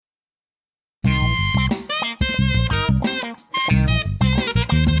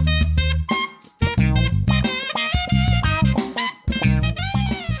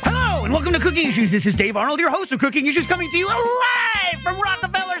Cooking Issues. This is Dave Arnold, your host of Cooking Issues, coming to you live from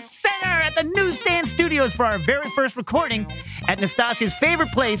Rockefeller Center at the Newsstand Studios for our very first recording at Nastasia's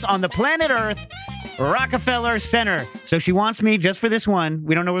favorite place on the planet Earth, Rockefeller Center. So she wants me just for this one.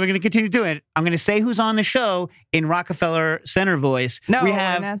 We don't know whether we're going to continue doing it. I'm going to say who's on the show in Rockefeller Center voice. No, we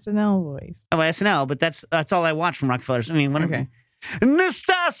have an SNL voice. Oh, SNL, but that's all I watch from Rockefeller. I mean, Okay.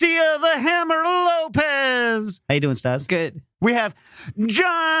 Nastasia the Hammer Lopez. How you doing, Stas? Good. We have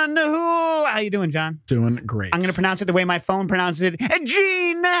John Who. How you doing, John? Doing great. I'm going to pronounce it the way my phone pronounces it.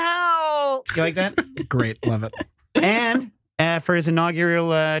 Gene Howell. You like that? Great. Love it. And for his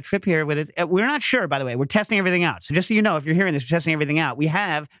inaugural trip here with us, we're not sure, by the way. We're testing everything out. So just so you know, if you're hearing this, we're testing everything out. We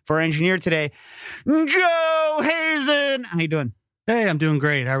have, for our engineer today, Joe Hazen. How you doing? Hey, I'm doing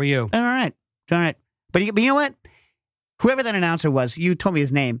great. How are you? All right. All right. But you know what? Whoever that announcer was, you told me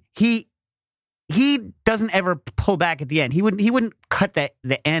his name. He doesn't ever pull back at the end. He wouldn't cut the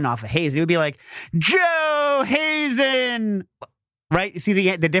N off of Hazen. It would be like, Joe Hazen. Right? You see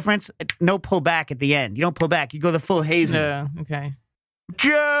the difference? No pull back at the end. You don't pull back. You go the full Hazen. Okay.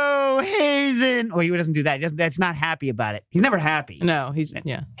 Joe Hazen. Oh, he doesn't do that. That's not happy about it. He's never happy. No, he's,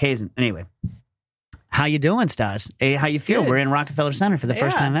 yeah. Hazen. Anyway. How you doing, Stas? Hey, how you feel? Good. We're in Rockefeller Center for the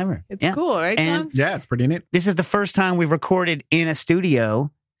first Yeah. time ever. It's cool, right, And- John? Yeah, it's pretty neat. This is the first time we've recorded in a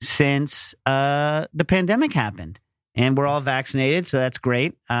studio since the pandemic happened. And we're all vaccinated, so that's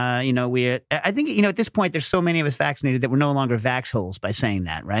great. I think, at this point, there's so many of us vaccinated that we're no longer vax holes by saying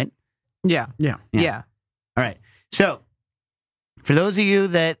that, right? Yeah. Yeah. Yeah. All right. So, for those of you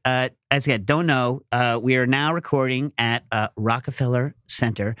that, as yet, don't know, we are now recording at Rockefeller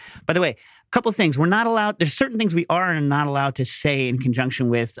Center. By the way, a couple of things. We're not allowed, there's certain things we are and not allowed to say in conjunction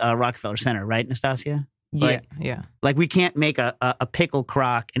with Rockefeller Center, right, Nastasia? Like, Yeah. Like, we can't make a pickle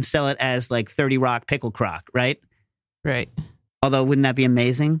crock and sell it as, like, 30 Rock pickle crock, right? Right. Although, wouldn't that be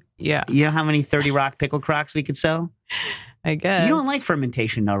amazing? Yeah. You know how many 30 Rock pickle crocks we could sell? I guess. You don't like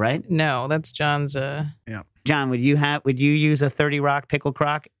fermentation, though, right? No, that's John's. John, would you use a 30 Rock pickle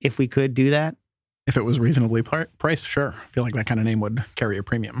crock if we could do that? If it was reasonably priced, sure. I feel like that kind of name would carry a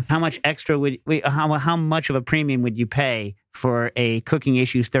premium. How much extra how much of a premium would you pay for a Cooking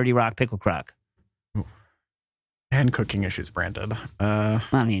Issues 30 Rock pickle crock? And Cooking Issues branded. I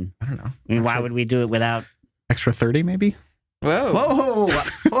mean, I don't know. why would we do it without? Extra 30 maybe? Whoa.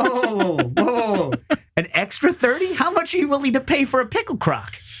 Whoa. An extra 30? How much are you willing to pay for a pickle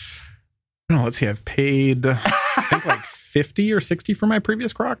crock? No, let's see. I've paid, I think like 50 or 60 for my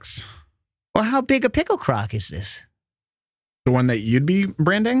previous Crocs. Well, how big a pickle crock is this? The one that you'd be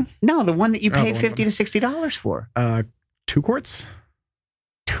branding? No, the one that you Oh, paid the one- $50 to $60 for. 2 quarts?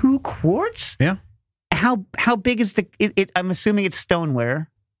 2 quarts? Yeah. How big is it? I'm assuming it's stoneware.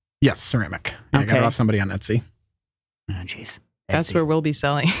 Yes, ceramic. Yeah, I got it Okay. off somebody on Etsy. Oh, jeez. That's where we'll be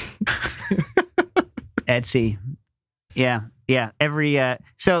selling. Etsy. Yeah.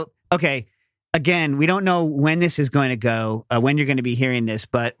 Okay. Again, we don't know when this is going to go, when you're going to be hearing this,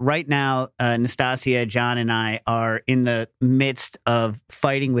 but right now, Nastasia, John, and I are in the midst of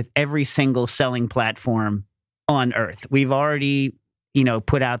fighting with every single selling platform on Earth. We've already,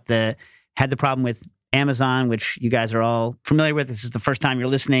 had the problem with Amazon, which you guys are all familiar with. This is the first time you're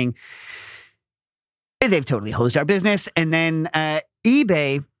listening. They've totally hosed our business. And then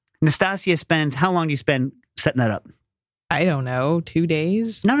eBay, Nastasia spends, how long do you spend setting that up? I don't know, 2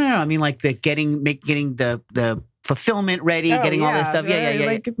 days? No. I mean, like the getting the fulfillment ready, getting all this stuff. Yeah.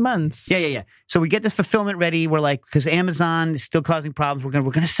 Like months. Yeah. So we get this fulfillment ready. We're like, because Amazon is still causing problems.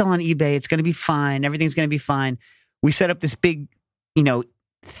 We're gonna sell on eBay. It's gonna be fine. Everything's gonna be fine. We set up this big,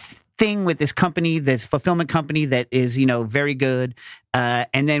 thing with this company, this fulfillment company that is, very good.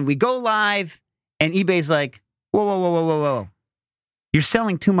 And then we go live, and eBay's like, whoa. You're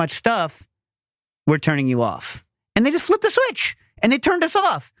selling too much stuff. We're turning you off. And they just flipped the switch and they turned us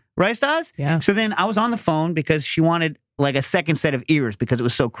off. Right, Stas? Yeah. So then I was on the phone because she wanted like a second set of ears because it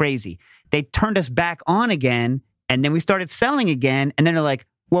was so crazy. They turned us back on again, and then we started selling again. And then they're like,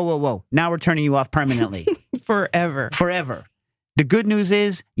 whoa. Now we're turning you off permanently. Forever. The good news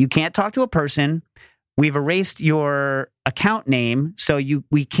is you can't talk to a person. We've erased your account name, so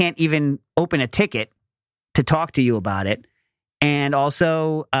we can't even open a ticket to talk to you about it. And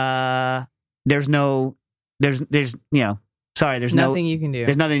also, there's nothing you can do.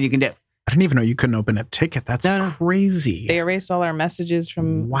 There's nothing you can do. I didn't even know you couldn't open a ticket. That's No. crazy. They erased all our messages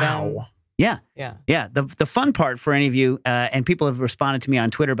from Wow. Yeah. them. Yeah. The fun part for any of you, and people have responded to me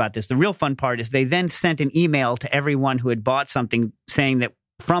on Twitter about this, the real fun part is they then sent an email to everyone who had bought something saying that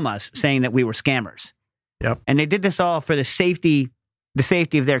we were scammers. Yep. And they did this all for the safety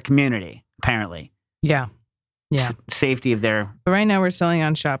of their community, apparently. Yeah. Yeah. safety of their But right now we're selling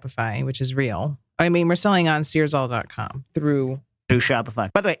on Shopify, which is real. I mean, we're selling on SearsAll.com through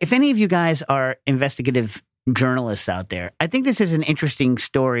Shopify. By the way, if any of you guys are investigative journalists out there, I think this is an interesting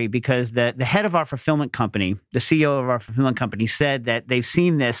story because the head of our fulfillment company, the CEO of our fulfillment company, said that they've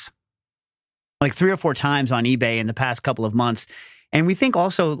seen this like 3 or 4 times on eBay in the past couple of months. And we think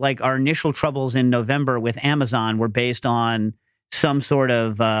also like our initial troubles in November with Amazon were based on some sort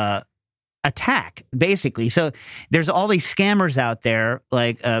of attack, basically. So there's all these scammers out there,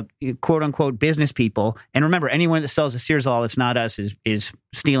 like quote unquote business people. And remember, anyone that sells a SearsAll that's not us is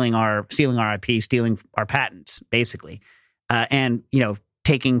stealing our IP, stealing our patents, basically. And, you know,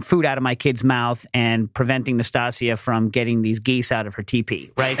 taking food out of my kid's mouth and preventing Nastasia from getting these geese out of her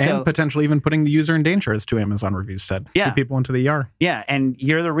teepee, right? And potentially even putting the user in danger, as 2 Amazon reviews said. Yeah. 2 people into the ER. Yeah, and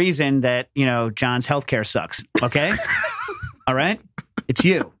you're the reason that, you know, John's healthcare sucks, okay? All right? It's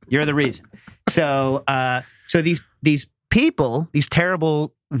you. You're the reason. So so these people, these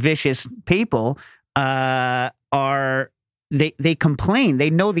terrible, vicious people, they complain.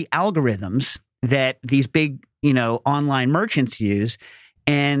 They know the algorithms that these big, you know, online merchants use,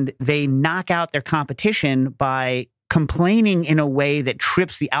 and they knock out their competition by complaining in a way that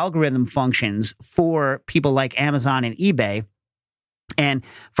trips the algorithm functions for people like Amazon and eBay. And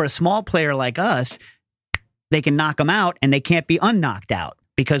for a small player like us, they can knock them out and they can't be unknocked out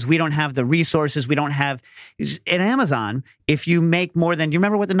because we don't have the resources. We don't have at Amazon. If you make more than, do you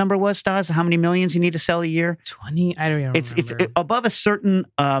remember what the number was, Stas? How many millions you need to sell a year? 20. I don't even remember. It's above a certain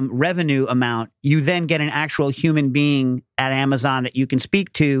revenue amount. You then get an actual human being at Amazon that you can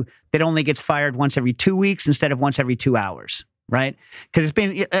speak to that only gets fired once every 2 weeks instead of once every 2 hours. Right? Because it's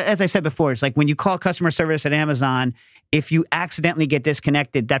been, as I said before, it's like when you call customer service at Amazon, if you accidentally get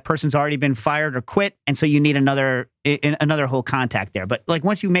disconnected, that person's already been fired or quit. And so you need another whole contact there. But like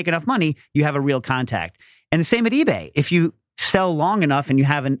once you make enough money, you have a real contact. And the same at eBay. If you sell long enough and you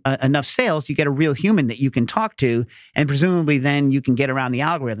have enough sales, you get a real human that you can talk to. And presumably then you can get around the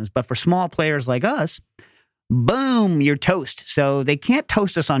algorithms. But for small players like us, boom, you're toast. So they can't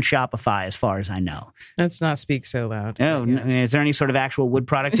toast us on Shopify as far as I know. Let's not speak so loud. Oh, is there any sort of actual wood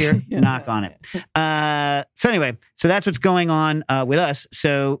product here? Knock on it. So anyway, so that's what's going on with us.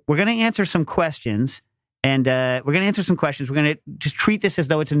 So we're going to answer some questions, and we're going to just treat this as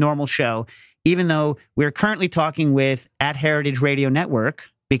though it's a normal show, even though we're currently talking with at Heritage Radio Network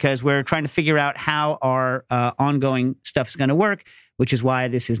because we're trying to figure out how our ongoing stuff is going to work, which is why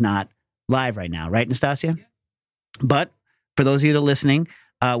this is not live right now. Right, Nastasia? But for those of you that are listening,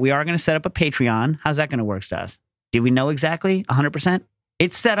 we are going to set up a Patreon. How's that going to work, Stas? Do we know exactly 100%?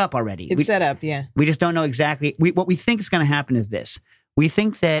 It's set up already. It's set up, yeah. We just don't know exactly. What we think is going to happen is this. We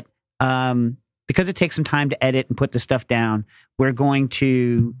think that because it takes some time to edit and put the stuff down, we're going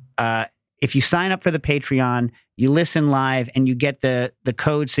to, if you sign up for the Patreon, you listen live and you get the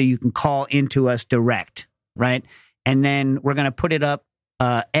code so you can call into us direct, right? And then we're going to put it up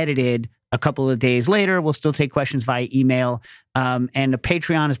edited a couple of days later. We'll still take questions via email. And the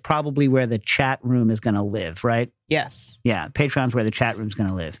Patreon is probably where the chat room is going to live, right? Yes. Yeah, Patreon's where the chat room's going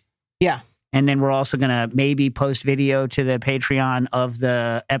to live. Yeah. And then we're also going to maybe post video to the Patreon of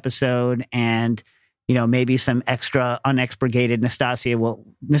the episode and, you know, maybe some extra unexpurgated Nastasia. Well,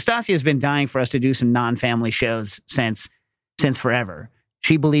 Nastasia has been dying for us to do some non-family shows since forever.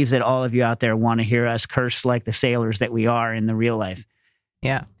 She believes that all of you out there want to hear us curse like the sailors that we are in the real life.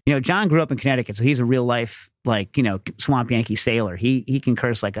 Yeah. You know, John grew up in Connecticut, so he's a real life, like, you know, swamp Yankee sailor. He can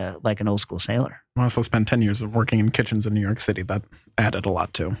curse like an old school sailor. I also spent 10 years of working in kitchens in New York City. That added a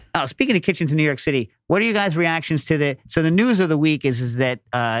lot too. Oh, speaking of kitchens in New York City, what are you guys' reactions to the news of the week is that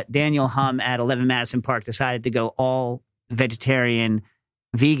Daniel Hum at 11 Madison Park decided to go all vegetarian,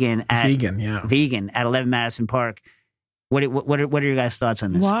 vegan at 11 Madison Park. What are your guys' thoughts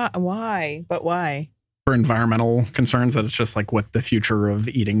on this? Why? But why? For environmental concerns, that it's just like what the future of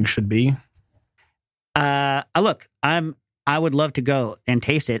eating should be. Look, I would love to go and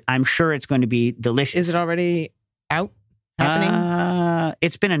taste it. I'm sure it's going to be delicious. Is it already out? Happening?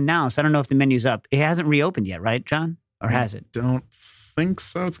 It's been announced. I don't know if the menu's up. It hasn't reopened yet, right, John? Or has it? Don't think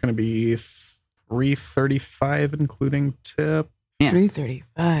so. It's going to be $3.35 including tip. Yeah.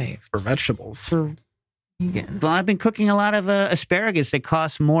 $3.35 for vegetables. for vegan. Well, I've been cooking a lot of asparagus that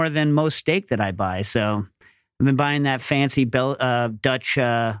costs more than most steak that I buy. So I've been buying that fancy Dutch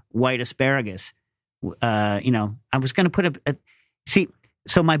white asparagus. You know, I was going to put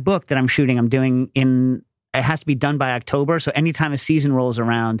so my book that I'm shooting, it has to be done by October. So anytime a season rolls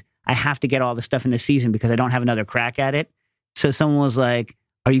around, I have to get all the stuff in the season because I don't have another crack at it. So someone was like,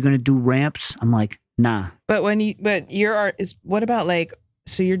 "Are you going to do ramps?" I'm like, "Nah." But your art is, what about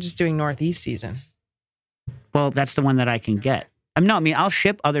so you're just doing Northeast season? Well, that's the one that I can get. No, I mean, I'll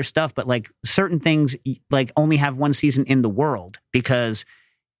ship other stuff, but like certain things like only have one season in the world because,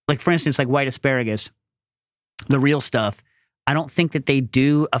 like, for instance, like white asparagus, the real stuff, I don't think that they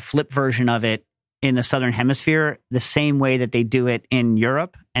do a flip version of it in the Southern Hemisphere the same way that they do it in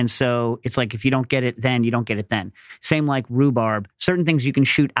Europe. And so it's like if you don't get it then, you don't get it then. Same like rhubarb. Certain things you can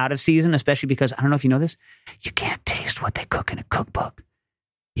shoot out of season, especially because, I don't know if you know this, you can't taste what they cook in a cookbook.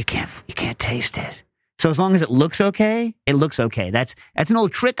 You can't taste it. So as long as it looks okay, it looks okay. That's an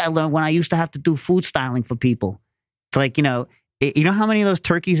old trick I learned when I used to have to do food styling for people. It's like, you know how many of those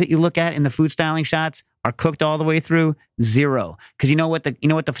turkeys that you look at in the food styling shots are cooked all the way through? 0. Because you know what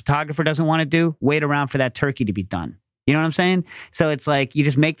the photographer doesn't want to do? Wait around for that turkey to be done. You know what I'm saying? So it's like you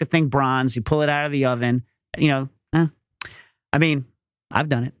just make the thing bronze, you pull it out of the oven. I mean, I've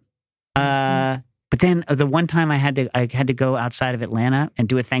done it. But then the one time I had to go outside of Atlanta and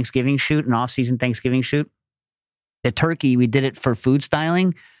do a Thanksgiving shoot, an off-season Thanksgiving shoot. The turkey, we did it for food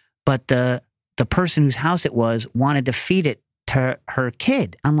styling, but the person whose house it was wanted to feed it to her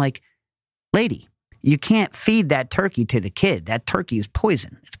kid. I'm like, lady, you can't feed that turkey to the kid. That turkey is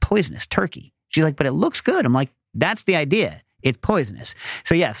poison. It's poisonous turkey. She's like, but it looks good. I'm like, that's the idea. It's poisonous.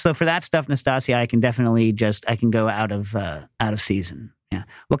 So yeah, so for that stuff, Nastasia, I can definitely I can go out of season. Yeah.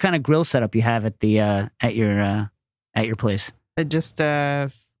 What kind of grill setup you have at your place? Just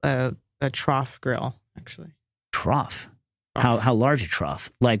a trough grill, actually. Trough? How large a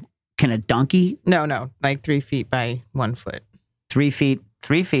trough? Like, can a donkey? No, like 3 feet by 1 foot. 3 feet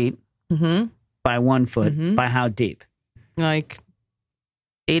Mm-hmm. by 1 foot. Mm-hmm. By how deep? Like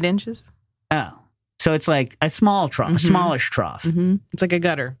 8 inches. Oh, so it's like a small trough, a smallish trough. Mm-hmm. It's like a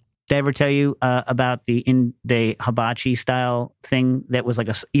gutter. Did I ever tell you about the hibachi style thing that was like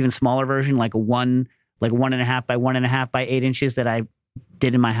a even smaller version, like 1.5 by 1.5 by 8 inches that I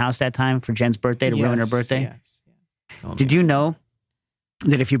did in my house that time for Jen's birthday to ruin her birthday? Yes. Did you know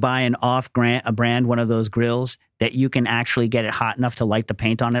that if you buy a brand, one of those grills, that you can actually get it hot enough to light the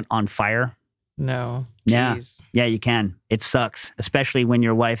paint on it on fire? No. Yeah. Jeez. Yeah, you can. It sucks, especially when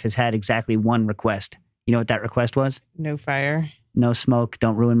your wife has had exactly one request. You know what that request was? No fire. No smoke.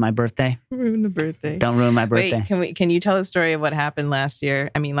 Don't ruin my birthday. Ruin the birthday. Don't ruin my birthday. Wait, can you tell a story of what happened last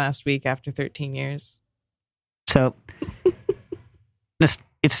week after 13 years? So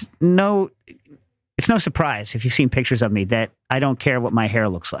it's no surprise if you've seen pictures of me that I don't care what my hair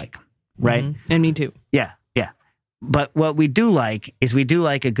looks like, right? Mm-hmm. And me too. Yeah. But what we do like is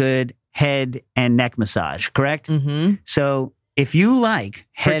a good head and neck massage, correct? Mm-hmm. So if you like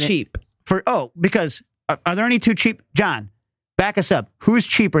head For cheap. Because are there any too cheap? John, back us up. Who's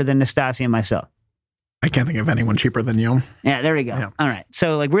cheaper than Nastasia and myself? I can't think of anyone cheaper than you. Yeah, there we go. Yeah. All right.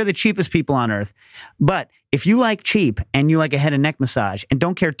 So like we're the cheapest people on earth. But if you like cheap and you like a head and neck massage and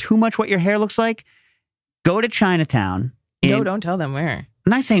don't care too much what your hair looks like, go to Chinatown. No, don't tell them where. I'm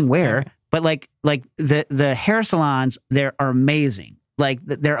not saying where, but like the hair salons, they're amazing. Like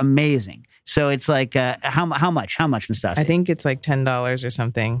they're amazing. So it's like how much, Nastasia? I think it's like $10 or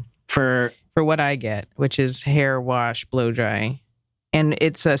something for what I get, which is hair wash, blow dry. And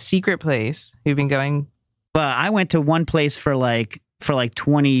it's a secret place. We've been going. Well, I went to one place for like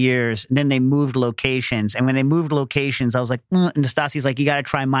 20 years, and then they moved locations. And when they moved locations, I was like, and Nastasia's like, you got to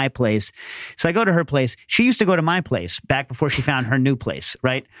try my place. So I go to her place. She used to go to my place back before she found her new place,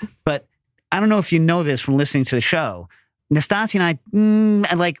 right? But I don't know if you know this from listening to the show. Nastasia and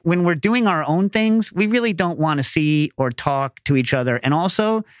I, like when we're doing our own things, we really don't want to see or talk to each other. And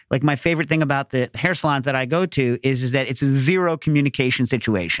also, like my favorite thing about the hair salons that I go to is that it's a zero communication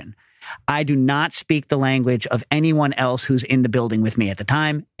situation. I do not speak the language of anyone else who's in the building with me at the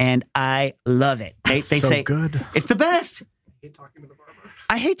time, and I love it. They so say good. It's the best. I hate talking to the barber.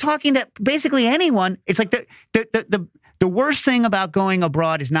 I hate talking to basically anyone. It's like the worst thing about going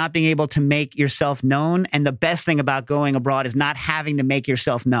abroad is not being able to make yourself known. And the best thing about going abroad is not having to make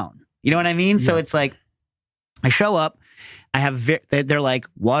yourself known. You know what I mean? Yeah. So it's like, I show up, they're like,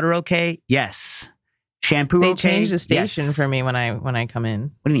 water okay? Yes. Shampoo okay? They changed the station yes. for me when I come in.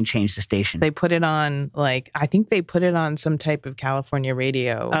 What do you mean change the station? They put it on, I think they put it on some type of California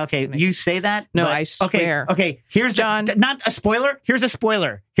radio. Okay, you say that? No, I swear. Okay, here's John. Not a spoiler. Here's a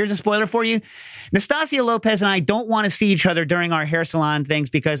spoiler. Here's a spoiler for you. Nastasia Lopez and I don't want to see each other during our hair salon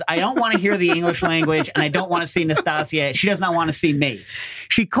things because I don't want to hear the English language and I don't want to see Nastasia. She does not want to see me.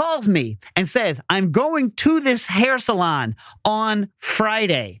 She calls me and says, I'm going to this hair salon on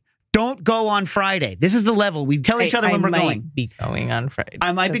Friday. Don't go on Friday. This is the level. We tell each other when we're going. I might be going on Friday.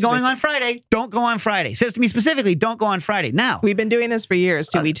 I might be going on Friday. Don't go on Friday. Says to me specifically, don't go on Friday. Now. We've been doing this for years.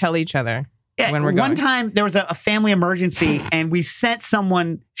 Do we tell each other? Yeah, when we're going. one time there was a family emergency and she sent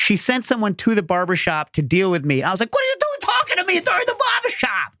someone to the barbershop to deal with me. I was like, what are you doing talking to me during the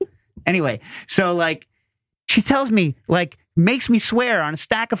barbershop? Anyway, so like she tells me, like, makes me swear on a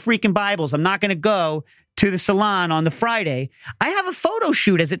stack of freaking Bibles I'm not going to go to the salon on the Friday. I have a photo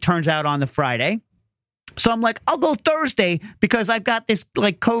shoot, as it turns out, on the Friday. So I'm like, I'll go Thursday because I've got this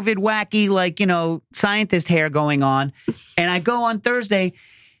like COVID wacky, like, scientist hair going on. And I go on Thursday.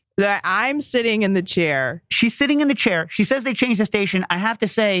 That I'm sitting in the chair. She's sitting in the chair. She says they changed the station. I have to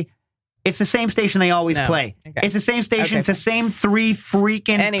say, it's the same station they always play. Okay. It's the same station. Okay, it's the same 3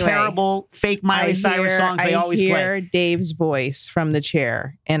 freaking terrible fake Miley Cyrus songs they always play. I hear Dave's voice from the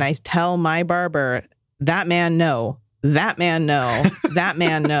chair, and I tell my barber, that man no, that man no, that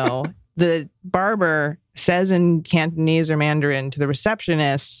man no. The barber says in Cantonese or Mandarin to the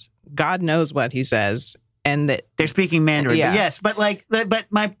receptionist, God knows what he says. And that they're speaking Mandarin. Yeah. Yes, but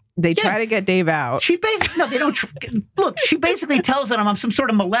they try to get Dave out. She basically, no, they don't. Look, she basically tells them I'm some sort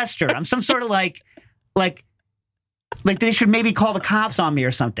of molester. I'm some sort of like they should maybe call the cops on me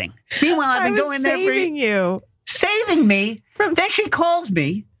or something. Meanwhile, I've been going there saving me. Then she calls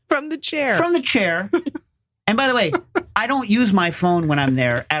me from the chair. And by the way, I don't use my phone when I'm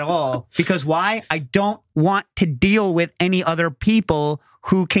there at all because why? I don't want to deal with any other people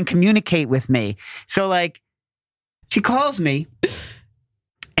who can communicate with me. So like, she calls me.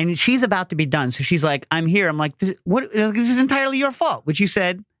 And she's about to be done. So she's like, I'm here. I'm like, this is entirely your fault, which you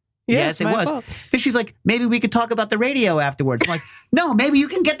said, yes, it was. Fault. Then she's like, maybe we could talk about the radio afterwards. I'm like, no, maybe you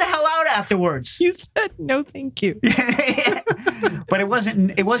can get the hell out afterwards. You said, no, thank you. But it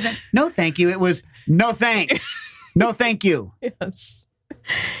wasn't, no, thank you. It was, no, thanks. No, thank you. Yes.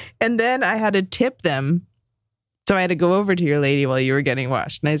 And then I had to tip them. So I had to go over to your lady while you were getting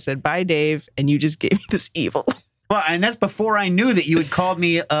washed. And I said, bye, Dave. And you just gave me this evil. Well, and that's before I knew that you had called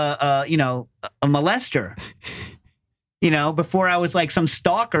me, a molester. Before I was like some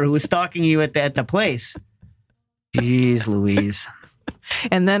stalker who was stalking you at the place. Jeez, Louise.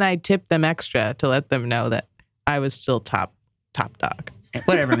 And then I tipped them extra to let them know that I was still top dog.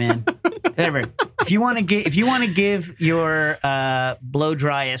 Whatever, man. Whatever. If you want to give your blow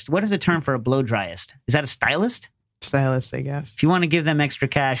driest, what is the term for a blow driest? Is that a stylist? Stylist, I guess. If you want to give them extra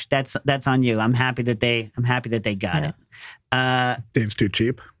cash, that's on you. I'm happy that they got it. Dave's too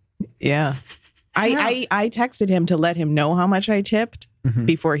cheap. Yeah. I texted him to let him know how much I tipped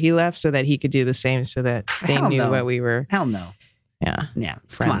before he left so that he could do the same so that they knew what we were. Hell no. Yeah. Yeah.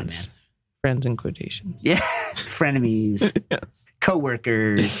 Friends. Come on, man. Friends in quotations. Yeah. Frenemies. Yes.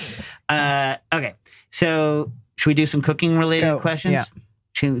 Co-workers. Okay. So should we do some cooking related questions? Yeah.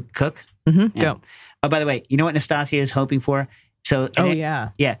 Should we cook? Mm-hmm. Yeah. Go. Oh, by the way, you know what Nastasia is hoping for? So,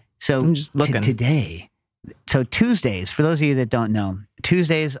 yeah. So I'm just looking. Today. So Tuesdays, for those of you that don't know,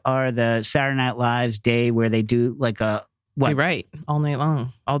 Tuesdays are the Saturday Night Live's day where they do like a what? They write all night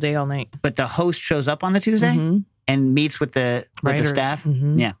long, all day, all night. But the host shows up on the Tuesday and meets with the staff.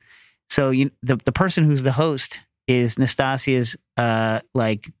 Mm-hmm. Yeah. So the person who's the host is Nastasia's no,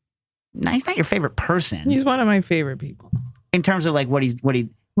 he's not your favorite person. He's one of my favorite people in terms of like what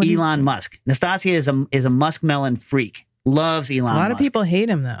Elon Musk. Nastasia is a muskmelon freak. Loves Elon Musk. A lot of people hate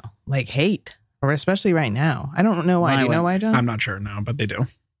him though. Like hate. Or especially right now. I don't know why. Do you know why, John? I'm not sure now, but they do.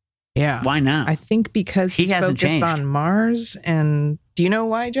 Yeah. Why now? I think because he's focused on Mars. And do you know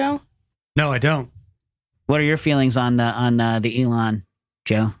why, Joe? No, I don't. What are your feelings on the Elon,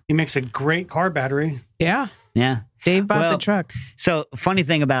 Joe? He makes a great car battery. Yeah. Yeah. Dave bought the truck. So funny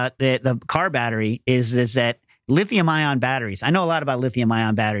thing about the car battery is that lithium ion batteries. I know a lot about lithium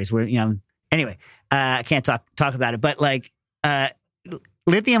ion batteries. Anyway, I can't talk about it, but like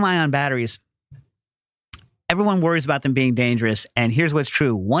lithium ion batteries. Everyone worries about them being dangerous, and here's what's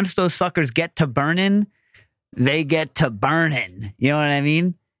true: once those suckers get to burning, they get to burning. You know what I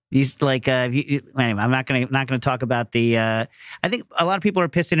mean? These anyway, I'm not gonna talk about the. I think a lot of people are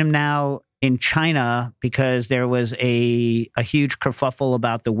pissed at him now in China because there was a huge kerfuffle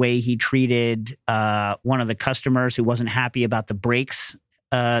about the way he treated one of the customers who wasn't happy about the brake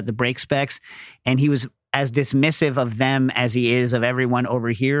specs, and he was as dismissive of them as he is of everyone over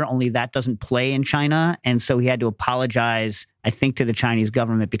here, only that doesn't play in China. And so he had to apologize, I think, to the Chinese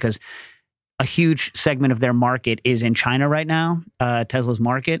government because a huge segment of their market is in China right now, Tesla's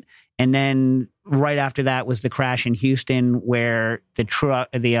market. And then right after that was the crash in Houston where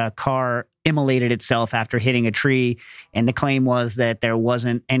the car immolated itself after hitting a tree. And the claim was that there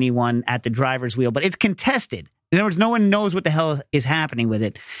wasn't anyone at the driver's wheel, but it's contested. In other words, no one knows what the hell is happening with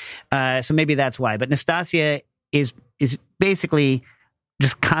it. So maybe that's why. But Nastasia is basically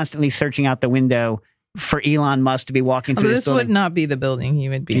just constantly searching out the window for Elon Musk to be walking through This building. would not be the building he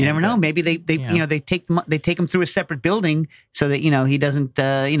would be. You in, never know. but- Maybe they yeah. they take him through a separate building so that he doesn't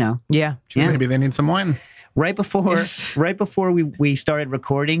Yeah. Yeah. Maybe they need some wine. Right before Yes. we started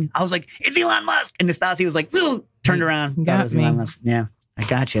recording, I was like, "It's Elon Musk," and Nastasi was like, "Ooh," turned around. You thought it got was me. Elon Musk. Yeah, I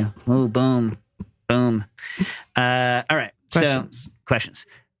got you. Ooh, boom, boom. All right. Questions. So questions.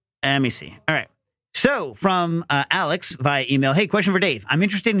 Let me see. All right. So from Alex via email, hey, question for Dave. I'm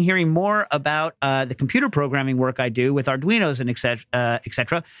interested in hearing more about the computer programming work I do with Arduinos and et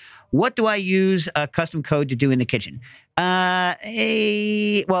cetera. What do I use custom code to do in the kitchen?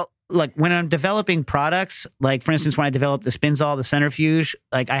 Well, like when I'm developing products, like for instance, when I developed the Spinzall, the centrifuge,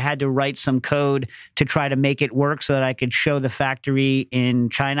 like I had to write some code to try to make it work so that I could show the factory in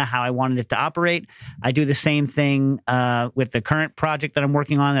China how I wanted it to operate. I do the same thing with the current project that I'm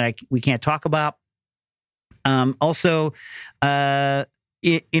working on that we can't talk about. Also, I've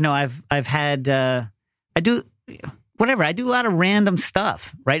had I do a lot of random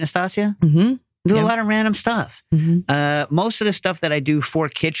stuff, right, Nastasia? Mm-hmm. Do Yeah. a lot of random stuff. Mm-hmm. Most of the stuff that I do for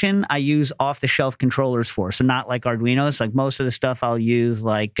kitchen, I use off-the-shelf controllers for. So not like Arduinos. Like most of the stuff I'll use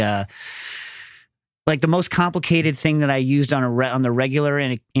like the most complicated thing that I used on the regular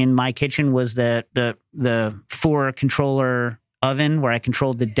in my kitchen was the 4-controller oven where I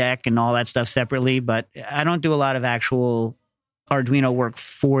controlled the deck and all that stuff separately. But I don't do a lot of actual Arduino work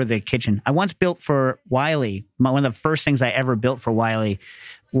for the kitchen. I once built for Wiley. One of the first things I ever built for Wiley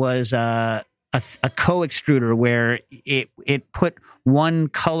was a co-extruder where it put one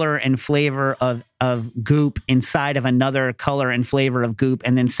color and flavor of goop inside of another color and flavor of goop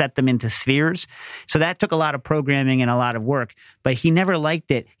and then set them into spheres. So that took a lot of programming and a lot of work, but he never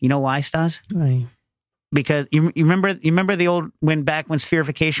liked it. You know why, Stas? Right. Because you remember the old when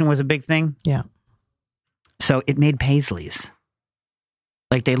spherification was a big thing? Yeah. So it made paisleys.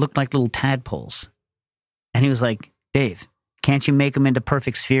 Like they looked like little tadpoles. And he was like, Dave, can't you make them into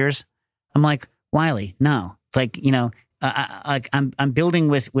perfect spheres? I'm like, Wiley, no. It's like, I'm building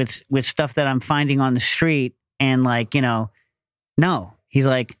with stuff that I'm finding on the street and like, no. He's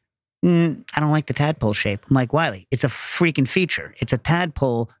like, I don't like the tadpole shape. I'm like, Wiley, it's a freaking feature. It's a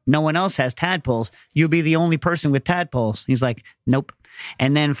tadpole. No one else has tadpoles. You'll be the only person with tadpoles. He's like, nope.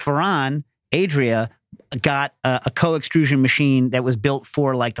 And then Farhan, Adria, got a co-extrusion machine that was built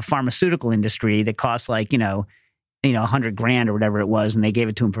for like the pharmaceutical industry that cost like, $100,000 or whatever it was. And they gave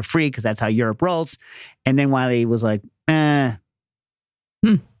it to him for free because that's how Europe rolls. And then Wiley was like, not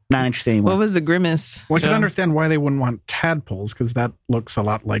interested anymore. What was the grimace? Well, I can Joe? understand why they wouldn't want tadpoles because that looks a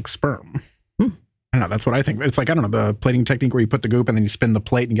lot like sperm. I don't know. That's what I think. It's like, I don't know, the plating technique where you put the goop and then you spin the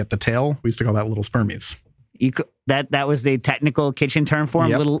plate and you get the tail. We used to call that little spermies. That was the technical kitchen term for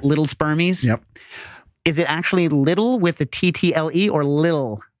them, Yep. little spermies. Yep. Is it actually little with the TTLE or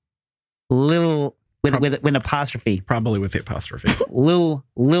lil? Lil with an apostrophe. Probably with the apostrophe. Lil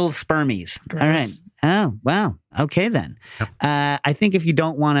spermies. Gross. All right. Oh, wow. Okay, then. I think if you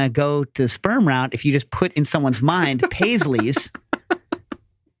don't want to go to the sperm route, if you just put in someone's mind Paisleys,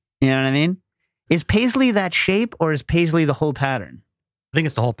 you know what I mean? Is Paisley that shape or is Paisley the whole pattern? I think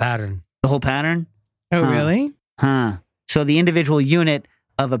it's the whole pattern. The whole pattern? Oh, Huh. really? Huh. So the individual unit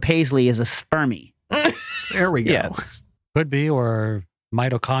of a Paisley is a spermie. There we go. Yes. Could be, or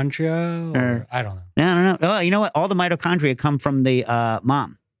mitochondria, or I don't know. I don't know. Oh, you know what? All the mitochondria come from the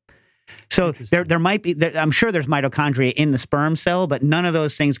mom. So Interesting. there might be. I'm sure there's mitochondria in the sperm cell, but none of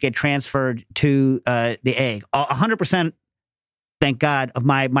those things get transferred to the egg. 100%. Thank God of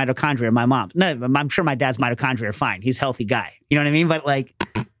my mitochondria, are my mom. No, I'm sure my dad's mitochondria are fine. He's a healthy guy. You know what I mean? But like,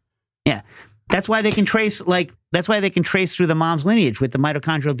 yeah, that's why they can trace. That's why they can trace through the mom's lineage with the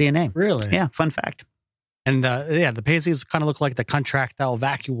mitochondrial DNA. Really? Yeah, fun fact. And the Paisleys kind of look like the contractile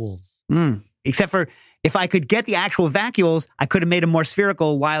vacuoles. Except for if I could get the actual vacuoles, I could have made them more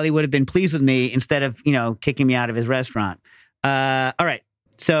spherical. Wiley would have been pleased with me instead of, kicking me out of his restaurant. All right.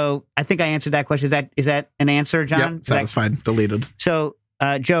 So I think I answered that question. Is that an answer, John? Yep, satisfied. Deleted. So,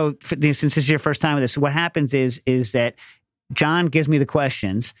 Joe, since this is your first time with this, what happens is that John gives me the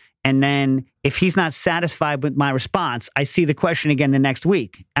questions, and then if he's not satisfied with my response, I see the question again the next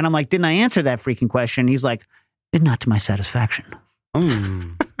week. And I'm like, didn't I answer that freaking question? He's like, not to my satisfaction.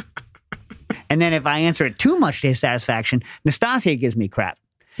 Mm. And then if I answer it too much to his satisfaction, Nastasia gives me crap.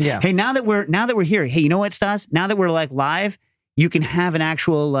 Yeah. Hey, now that we're here, hey, you know what, Stas? Now that we're like live, you can have an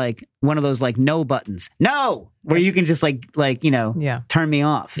actual like one of those like no buttons. No, where you can just Yeah. turn me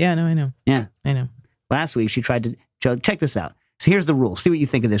off. Yeah. No, I know. Yeah. I know. Last week she tried to Joe, check this out. So here's the rule. See what you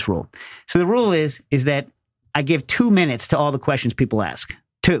think of this rule. So the rule is that I give 2 minutes to all the questions people ask.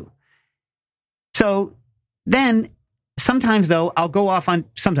 2. So then Sometimes, though,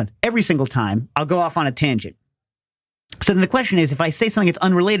 every single time, I'll go off on a tangent. So then the question is, if I say something that's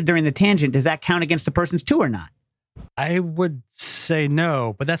unrelated during the tangent, does that count against the person's two or not? I would say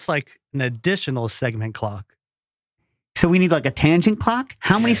no, but that's like an additional segment clock. So we need like a tangent clock?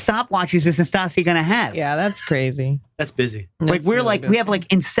 How many stopwatches is Nastasia going to have? Yeah, that's crazy. That's busy. Like we have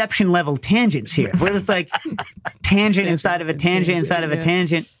like Inception level tangents here. Where it's like tangent inside of a tangent inside of a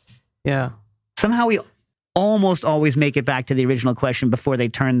tangent. Yeah. Somehow we almost always make it back to the original question before they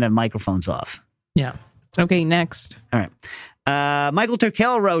turn the microphones off. Yeah. Okay, next. All right. Michael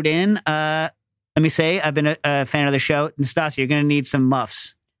Turkel wrote in, let me say, I've been a fan of the show. Nastasia, you're going to need some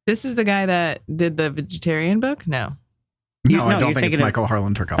muffs. This is the guy that did the vegetarian book? No. No, I don't think it's Michael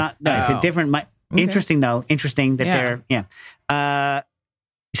Harlan Turkel. No, it's a different... Okay. Interesting, though. Interesting that they're... Yeah.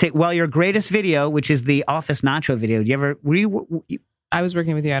 Say, well, your greatest video, which is the Office Nacho video, I was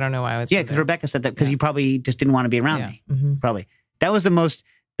working with you. I don't know why I was. Yeah, because Rebecca said that because you probably just didn't want to be around me. Mm-hmm. Probably. That was the most...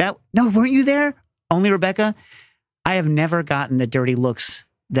 No, weren't you there? Only Rebecca? I have never gotten the dirty looks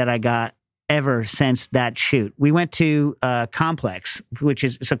that I got ever since that shoot. We went to Complex, which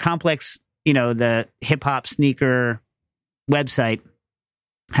is... So Complex, the hip-hop sneaker website,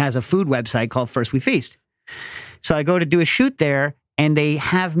 has a food website called First We Feast. So I go to do a shoot there, and they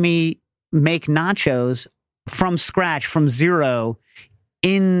have me make nachos from scratch, from zero,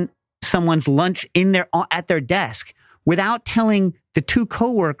 in someone's lunch at their desk, without telling the two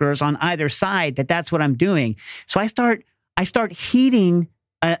coworkers on either side that that's what I'm doing. So I start heating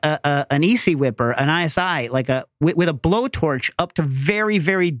an EC whipper, an ISI, with a blowtorch up to very,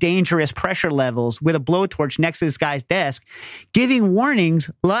 very dangerous pressure levels, with a blowtorch next to this guy's desk, giving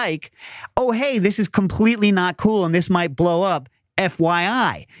warnings like, "Oh, hey, this is completely not cool, and this might blow up.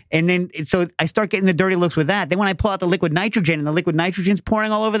 FYI." And then, so I start getting the dirty looks with that. Then when I pull out the liquid nitrogen, and the liquid nitrogen's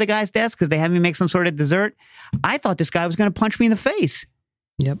pouring all over the guy's desk because they have me make some sort of dessert, I thought this guy was going to punch me in the face.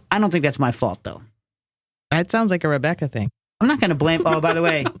 Yep. I don't think that's my fault, though. That sounds like a Rebecca thing. I'm not going to blame. Oh, by the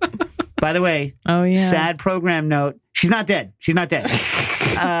way, oh yeah, sad program note. She's not dead.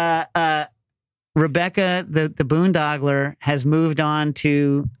 Rebecca, the boondoggler, has moved on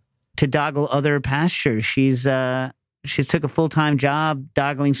to doggle other pastures. She's took a full-time job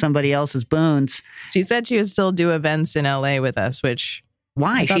doggling somebody else's boons. She said she would still do events in LA with us, which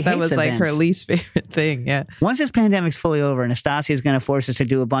why? I thought she that hates was events. like her least favorite thing. Yeah. Once this pandemic's fully over, Nastasia is going to force us to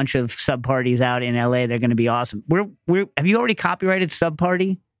do a bunch of sub parties out in LA. They're going to be awesome. Have you already copyrighted Sub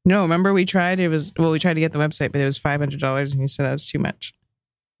Party? No, remember we tried. We tried to get the website, but it was $500, and he said that was too much.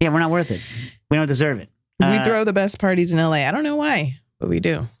 Yeah, we're not worth it. We don't deserve it. We throw the best parties in LA. I don't know why, but we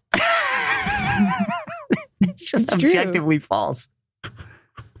do. It's just It's objectively false.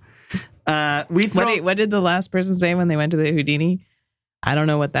 What did the last person say when they went to the Houdini? I don't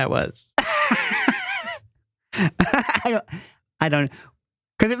know what that was. I don't,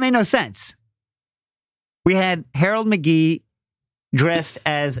 because it made no sense. We had Harold McGee dressed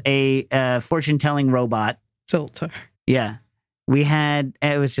as a fortune-telling robot. Zoltar. Yeah, we had.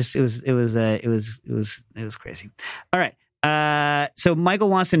 It was crazy. All right. So Michael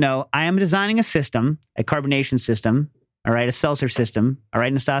wants to know: I am designing a system, a carbonation system. All right, a seltzer system. All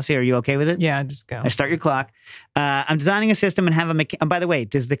right, Nastasia, are you okay with it? Yeah, just go. I start your clock. I'm designing a system and have a and by the way,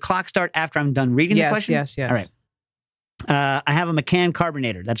 does the clock start after I'm done reading the question? Yes. All right. I have a McCann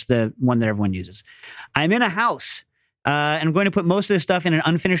carbonator. That's the one that everyone uses. I'm in a house, and I'm going to put most of this stuff in an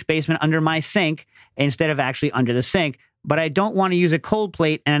unfinished basement under my sink instead of actually under the sink. But I don't want to use a cold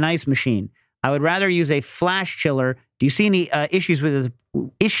plate and an ice machine. I would rather use a flash chiller. Do you see any issues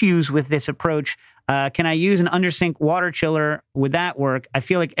with this approach? Can I use an undersink water chiller? Would that work? I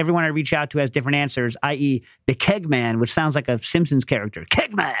feel like everyone I reach out to has different answers, i.e. the Kegman, which sounds like a Simpsons character.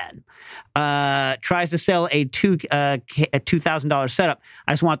 Kegman tries to sell a $2,000 setup.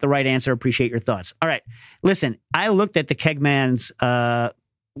 I just want the right answer. Appreciate your thoughts. All right. Listen, I looked at the Kegman's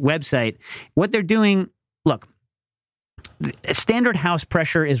website. What they're doing, look, standard house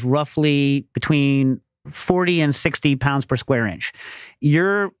pressure is roughly between 40 and 60 pounds per square inch.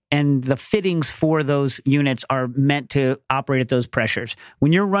 And the fittings for those units are meant to operate at those pressures.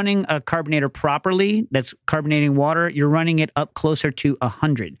 When you're running a carbonator properly, that's carbonating water, you're running it up closer to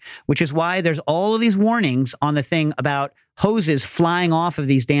 100, which is why there's all of these warnings on the thing about hoses flying off of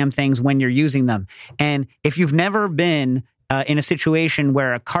these damn things when you're using them. And if you've never been in a situation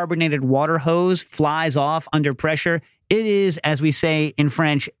where a carbonated water hose flies off under pressure, it is, as we say in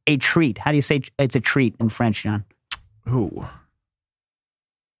French, a treat. How do you say it's a treat in French, John? Ooh.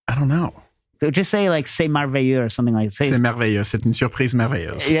 I don't know. So just say c'est merveilleux or something like that. C'est merveilleux. C'est une surprise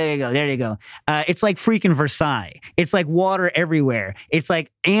merveilleuse. There you go. It's like freaking Versailles. It's like water everywhere. It's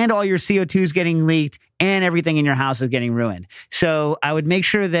like, and all your CO2 is getting leaked, and everything in your house is getting ruined. So I would make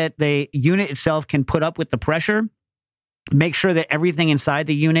sure that the unit itself can put up with the pressure. Make sure that everything inside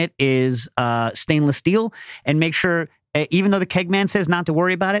the unit is stainless steel, and make sure, even though the Kegman says not to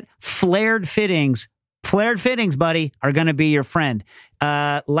worry about it, flared fittings, buddy, are going to be your friend.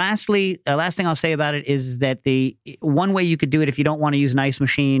 Last thing I'll say about it is that the one way you could do it if you don't want to use an ice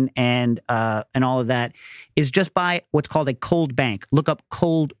machine and all of that is just buy what's called a cold bank. Look up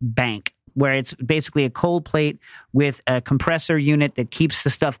cold bank, where it's basically a cold plate with a compressor unit that keeps the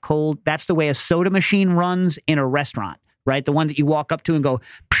stuff cold. That's the way a soda machine runs in a restaurant, right? The one that you walk up to and go,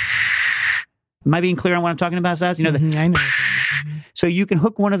 psh. Am I being clear on what I'm talking about, Saz? You know, I know. so you can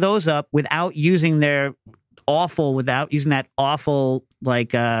hook one of those up without using that awful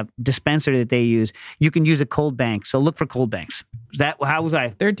like dispenser that they use. You can use a cold bank. So look for cold banks. How was I?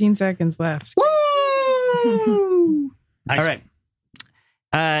 13 seconds left. Woo! Nice. All right.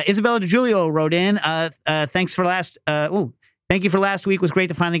 Isabella DiGiulio wrote in. Thank you for last week. It was great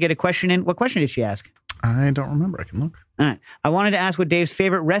to finally get a question in. What question did she ask? I don't remember. I can look. All right. I wanted to ask what Dave's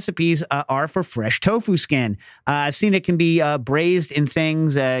favorite recipes are for fresh tofu skin. I've seen it can be braised in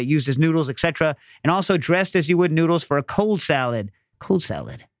things, used as noodles, etc., and also dressed as you would noodles for a cold salad. Cold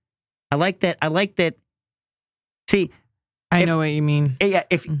salad. I like that. See, I know what you mean. yeah.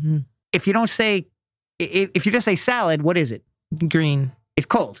 If you don't say, if you just say salad, what is it? Green. It's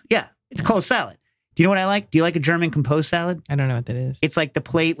cold. Yeah, it's cold salad. Do you know what I like? Do you like a German compost salad? I don't know what that is. It's like the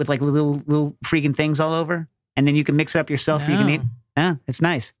plate with like little freaking things all over, and then you can mix it up yourself. No. You can eat. Yeah, it's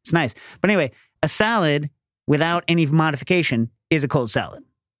nice. It's nice. But anyway, a salad without any modification is a cold salad,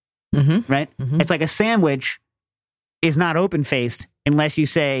 right? Mm-hmm. It's like a sandwich is not open-faced unless you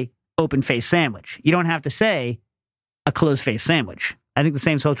say open-faced sandwich. You don't have to say a closed-faced sandwich. I think the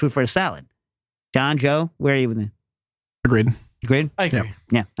same is so true for a salad. John, Joe, where are you with me? Agreed. Agreed? I agree.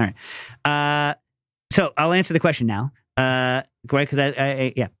 Yeah. All right. So I'll answer the question now. Right? Because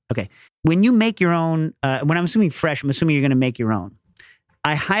okay. When you make your own, when I'm assuming fresh, I'm assuming you're going to make your own.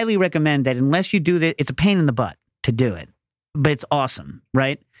 I highly recommend that unless you do that, it's a pain in the butt to do it, but it's awesome,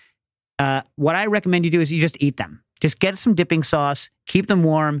 right? What I recommend you do is you just eat them. Just get some dipping sauce, keep them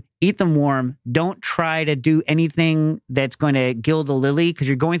warm, eat them warm. Don't try to do anything that's going to gild the lily because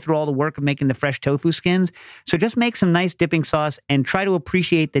you're going through all the work of making the fresh tofu skins. So just make some nice dipping sauce and try to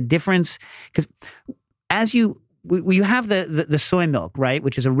appreciate the difference. Because as you have the soy milk, right,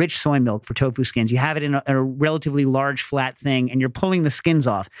 which is a rich soy milk for tofu skins. You have it in a relatively large flat thing, and you're pulling the skins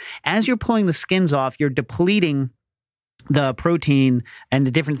off. As you're pulling the skins off, you're depleting the protein and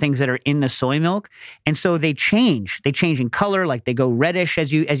the different things that are in the soy milk. And so they change in color, like they go reddish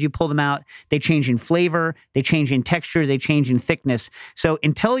as you pull them out. They change in flavor, they change in texture, they change in thickness. So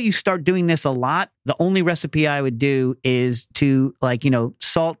until you start doing this a lot, the only recipe I would do is to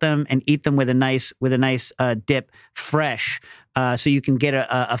salt them and eat them with a nice dip fresh, so you can get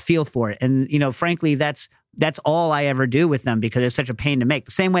a feel for it. And frankly, that's all I ever do with them because it's such a pain to make.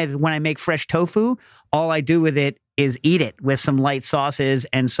 The same way that when I make fresh tofu, all I do with it is eat it with some light sauces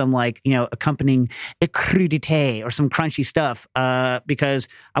and some accompanying crudité or some crunchy stuff, because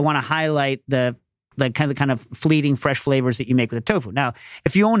I want to highlight the kind of fleeting fresh flavors that you make with the tofu. Now,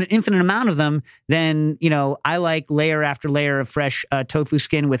 if you own an infinite amount of them, then I like layer after layer of fresh tofu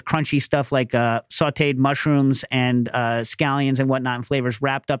skin with crunchy stuff like sautéed mushrooms and scallions and whatnot, and flavors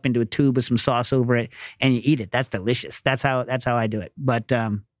wrapped up into a tube with some sauce over it, and you eat it. That's delicious. That's how I do it. But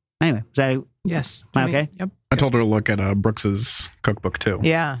anyway, is that yes? Okay. Yep. I told her to look at Brooks's cookbook too.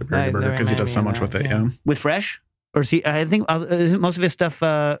 Yeah, Superior Burger, because he does so much with it. Yeah. with fresh, or is he? I think isn't most of his stuff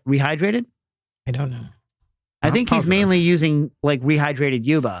rehydrated? I don't know. I think he's positive. mainly using like rehydrated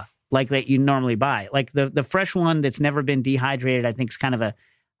yuba, like that you normally buy. Like the fresh one that's never been dehydrated, I think I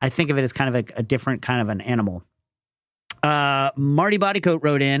think of it as kind of a different kind of an animal. Marty Bodycoat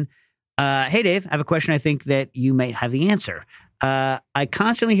wrote in, hey Dave, I have a question I think that you might have the answer. I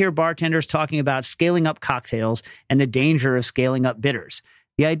constantly hear bartenders talking about scaling up cocktails and the danger of scaling up bitters.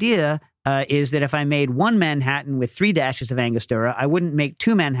 The idea is that if I made one Manhattan with 3 dashes of Angostura, I wouldn't make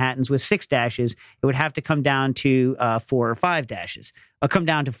 2 Manhattans with 6 dashes. It would have to come down to 4 or 5 dashes. I'll come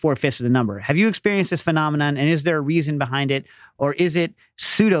down to 4/5 of the number. Have you experienced this phenomenon, and is there a reason behind it, or is it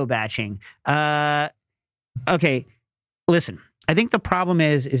pseudo batching? Okay, listen. I think the problem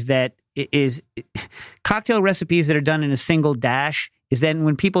is that cocktail recipes that are done in a single dash is then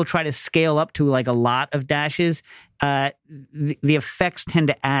when people try to scale up to like a lot of dashes, the effects tend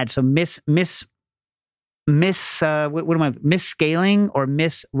to add. So misscaling or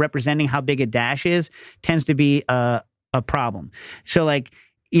misrepresenting how big a dash is tends to be a problem. So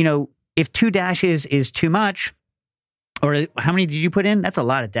if 2 dashes is too much, or how many did you put in? That's a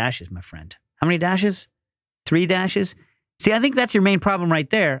lot of dashes, my friend. How many dashes? 3 dashes. See, I think that's your main problem right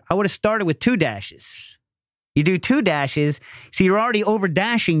there. I would have started with 2 dashes. You do 2 dashes, so you're already over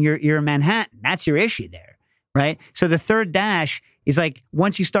dashing your Manhattan. That's your issue there, right? So the 3rd dash is like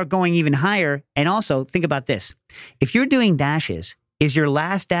once you start going even higher. And also think about this. If you're doing dashes, is your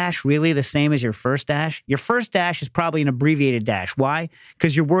last dash really the same as your first dash? Your first dash is probably an abbreviated dash. Why?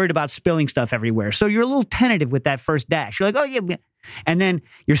 Because you're worried about spilling stuff everywhere. So you're a little tentative with that first dash. You're like, oh, yeah. And then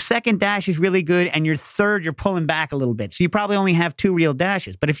your second dash is really good. And your third, you're pulling back a little bit. So you probably only have 2 real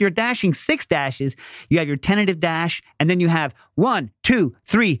dashes. But if you're dashing 6 dashes, you have your tentative dash. And then you have 1, 2,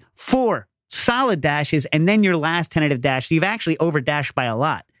 3, 4 solid dashes. And then your last tentative dash. So you've actually over dashed by a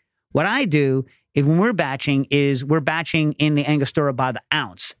lot. What I do when we're batching in the Angostura by the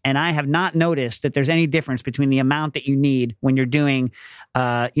ounce. And I have not noticed that there's any difference between the amount that you need when you're doing,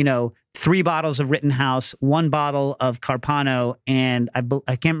 3 bottles of Rittenhouse, 1 bottle of Carpano, and I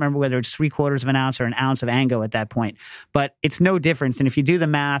can't remember whether it's 3/4 of an ounce or an ounce of Ango at that point. But it's no difference. And if you do the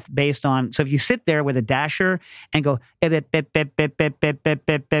math based on, so if you sit there with a dasher and go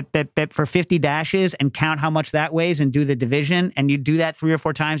for 50 dashes and count how much that weighs and do the division, and you do that 3 or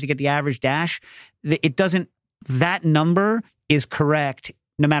 4 times to get the average dash, that number is correct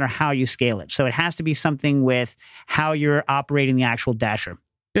no matter how you scale it. So it has to be something with how you're operating the actual dasher.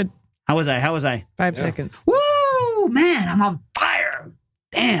 Good. How was I? 5 seconds. Woo, man, I'm on fire.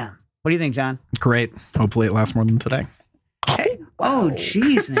 Damn. What do you think, John? Great. Hopefully it lasts more than today. Okay. Oh,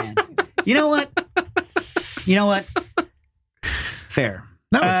 jeez, man. You know what? Fair.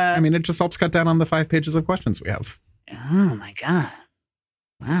 No, it just helps cut down on the 5 pages of questions we have. Oh my God.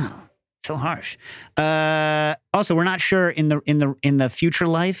 Wow. So harsh. Also, we're not sure in the future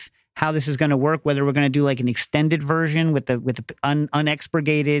life how this is going to work, whether we're going to do like an extended version with the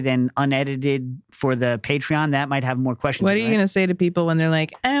unexpurgated and unedited for the Patreon. That might have more questions. What are you going to say to people when they're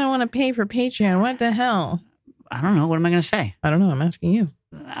like, I don't want to pay for Patreon? What the hell? I don't know. What am I going to say? I don't know. I'm asking you.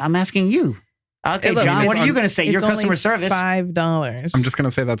 I'm asking you. Okay, hey, look, John, what are you going to say? Your customer service. $5. I'm just going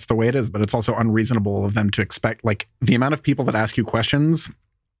to say that's the way it is, but it's also unreasonable of them to expect, like, the amount of people that ask you questions.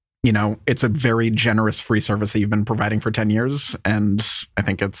 It's a very generous free service that you've been providing for 10 years. And I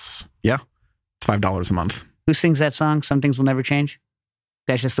think it's $5 a month. Who sings that song? Some things will never change.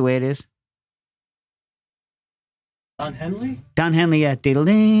 That's just the way it is. Don Henley? Don Henley, yeah.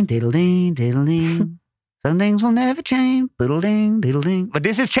 Diddle-ding, diddle-ding, diddle-ding. Some things will never change. Diddle-ding, diddle-ding. But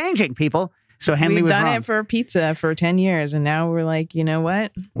this is changing, people. So Henley was wrong. We've done it for pizza for 10 years, and now we're like, you know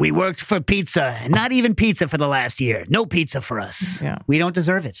what? We worked for pizza, not even pizza for the last year. No pizza for us. Yeah. We don't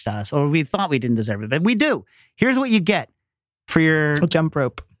deserve it, Stas, or we thought we didn't deserve it, but we do. Here's what you get for your... A jump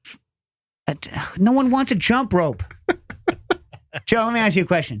rope. No one wants a jump rope. Joe, let me ask you a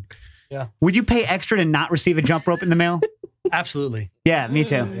question. Yeah. Would you pay extra to not receive a jump rope in the mail? Absolutely. Yeah, me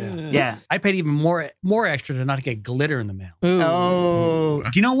too. Yeah. I paid even more extra to not get glitter in the mail. Ooh. Oh.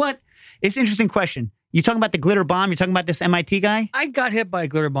 Do you know what? It's an interesting question. You talking about the glitter bomb? You're talking about this MIT guy? I got hit by a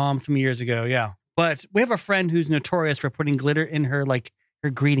glitter bomb some years ago, yeah. But we have a friend who's notorious for putting glitter in her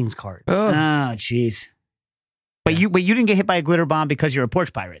greetings cards. Oh, jeez. But you didn't get hit by a glitter bomb because you're a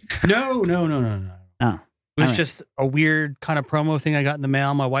porch pirate. No. Oh. It was just a weird kind of promo thing I got in the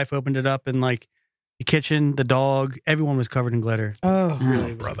mail. My wife opened it up and the kitchen, the dog, everyone was covered in glitter. Oh,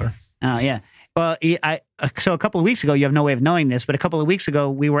 really, brother. Oh, yeah. Well, so a couple of weeks ago, you have no way of knowing this, but a couple of weeks ago,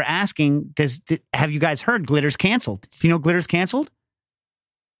 we were asking, have you guys heard glitter's canceled? Do you know glitter's canceled?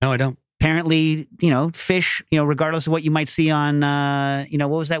 No, I don't. Apparently, fish, regardless of what you might see on, what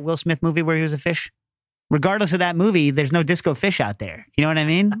was that Will Smith movie where he was a fish? Regardless of that movie, there's no disco fish out there. You know what I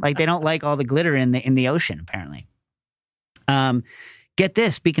mean? Like they don't like all the glitter in the ocean, apparently. Get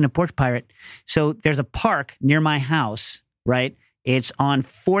this, speaking of porch pirate. So there's a park near my house, right? It's on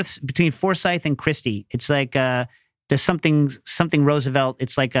between Forsyth and Christie. It's like there's something Roosevelt.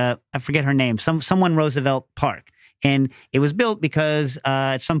 It's like I forget her name. Someone Roosevelt Park, and it was built because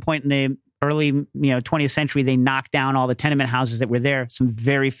at some point in the early 20th century they knocked down all the tenement houses that were there. Some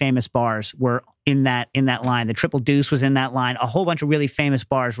very famous bars were in that line. The Triple Deuce was in that line. A whole bunch of really famous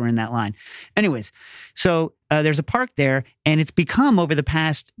bars were in that line. Anyways, so there's a park there, and it's become over the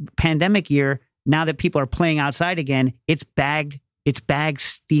past pandemic year. Now that people are playing outside again, it's bag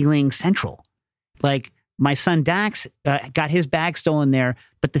stealing central. Like my son Dax got his bag stolen there,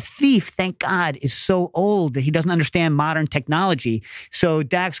 but the thief, thank God, is so old that he doesn't understand modern technology. So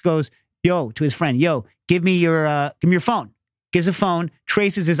Dax goes, to his friend, give me your phone. Gives a phone,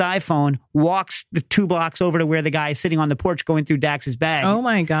 traces his iPhone, walks the 2 blocks over to where the guy is sitting on the porch going through Dax's bag. Oh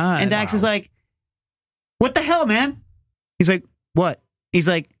my God. And Dax is like, what the hell, man? He's like, what? He's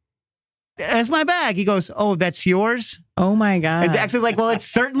like, that's my bag. He goes, oh, that's yours? Oh my God. And Dax is like, well, it's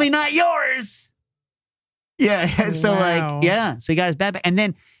certainly not yours. Yeah. So Wow. like, yeah. So he got his bag back. And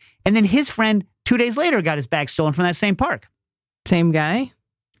then his friend 2 days later got his bag stolen from that same park. Same guy?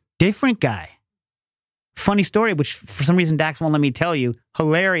 Different guy. Funny story, which for some reason Dax won't let me tell you.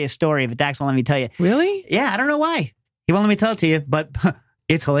 Hilarious story, but Dax won't let me tell you. Really? Yeah, I don't know why. He won't let me tell it to you, but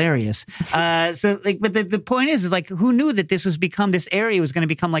it's hilarious. So like, but the point is like, who knew that this area was going to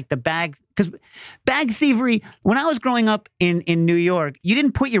become like the bag? Because bag thievery, when I was growing up in New York, you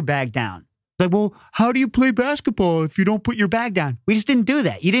didn't put your bag down. Like, well, how do you play basketball if you don't put your bag down? We just didn't do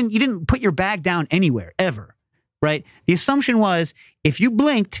that. You didn't put your bag down anywhere, ever, right? The assumption was if you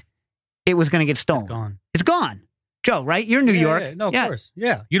blinked, it was going to get stolen. It's gone. It's gone. Joe, right? You're in New York. Yeah, no, of course.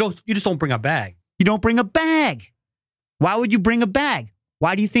 Yeah. You just don't bring a bag. You don't bring a bag. Why would you bring a bag?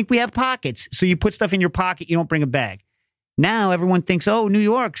 Why do you think we have pockets? So you put stuff in your pocket, you don't bring a bag. Now everyone thinks, oh, New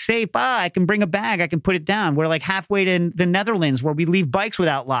York, safe. I can bring a bag. I can put it down. We're like halfway to the Netherlands where we leave bikes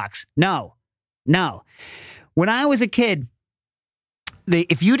without locks. No. When I was a kid,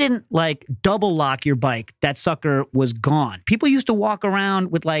 if you didn't like double lock your bike, that sucker was gone. People used to walk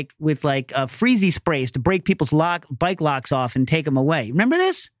around with freezy sprays to break people's bike locks off and take them away. Remember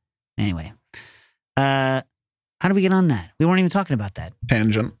this? Anyway, how do we get on that? We weren't even talking about that.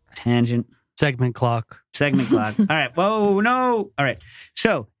 Tangent. Segment clock. All right. Whoa, no. All right.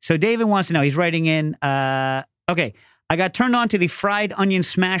 So David wants to know. He's writing in. Okay. I got turned on to the fried onion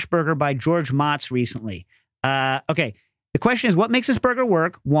smash burger by George Mott's recently. Okay. The question is, what makes this burger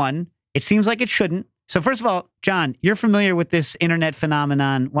work? One, it seems like it shouldn't. So first of all, John, you're familiar with this internet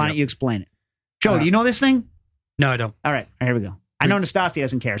phenomenon. Why don't you explain it? Joe, do you know this thing? No, I don't. All right. Here we go. I know Nastasia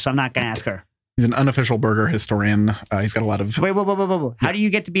doesn't care, so I'm not going to ask her. He's an unofficial burger historian. He's got a lot of... Wait. How do you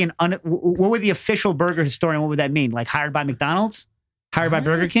get to be what would the official burger historian, what would that mean? Like hired by McDonald's? Hired by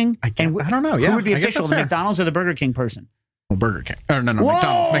Burger King? I don't know. Yeah, who would be I guess official, that's the fair. McDonald's or the Burger King person? Well, Burger King. Oh, no.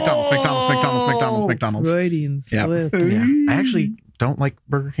 Whoa! McDonald's. Freudian Yeah. slip. Yeah. I actually don't like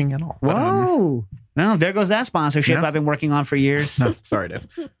Burger King at all. But, Whoa. No, there goes that sponsorship Yeah. I've been working on for years. no, sorry, Dave.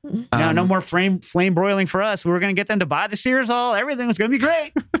 No more flame broiling for us. We were going to get them to buy the Sears Hall. Everything was going to be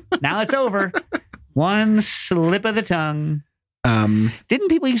great. Now it's over. One slip of the tongue. Didn't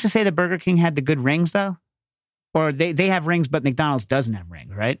people used to say that Burger King had the good rings, though? Or they have rings, but McDonald's doesn't have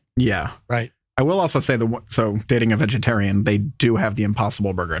rings, right? Yeah. Right. I will also say so dating a vegetarian, they do have the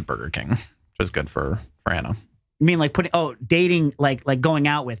Impossible Burger at Burger King, which is good for Anna. You mean like dating, like going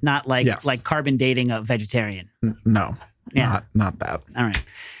out with, not like Yes. like carbon dating a vegetarian. No, Yeah. not that. All right.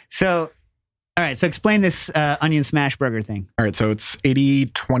 So explain this onion smash burger thing. All right, so it's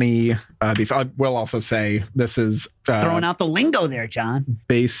 80-20 beef. I will also say this is Throwing out the lingo there, John.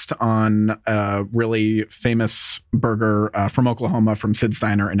 based on a really famous burger from Oklahoma, from Sid's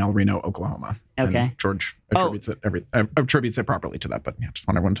Diner in El Reno, Oklahoma. Okay. And George attributes it properly to that, but yeah, just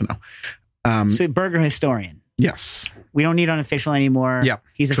want everyone to know. So burger historian. Yes. We don't need unofficial anymore. Yeah,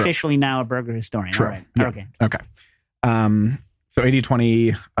 He's true. officially now a burger historian. True. All right. Yeah. Okay. Okay. So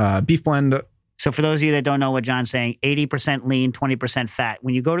 80-20 beef blend. So for those of you that don't know what John's saying, 80% lean, 20% fat.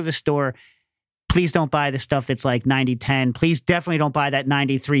 When you go to the store, please don't buy the stuff that's like 90-10. Please definitely don't buy that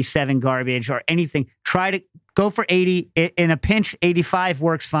 93-7 garbage or anything. Try to go for 80. In a pinch, 85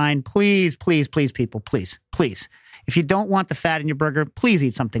 works fine. Please, people, please. If you don't want the fat in your burger, please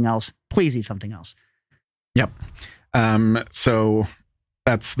eat something else. Yep. So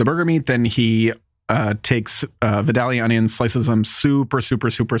that's the burger meat. Then he takes Vidalia onions, slices them super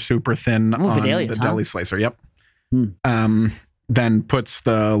thin on Vidalias, the deli slicer. Yep. Hmm. Then puts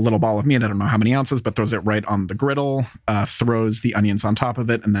the little ball of meat, I don't know how many ounces, but throws it right on the griddle, throws the onions on top of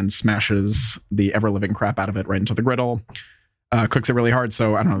it, and then smashes the ever-living crap out of it right into the griddle. Cooks it really hard,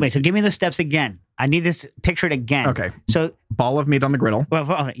 so I don't know. Wait, so give me the steps again. I need this pictured again. Okay. So, Ball of meat on the griddle.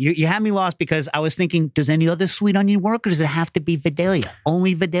 well, you had me lost because I was thinking, does any other sweet onion work, or does it have to be Vidalia?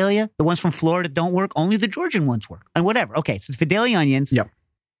 Only Vidalia? The ones from Florida don't work. Only the Georgian ones work. And whatever. Okay, so it's Vidalia onions. Yep.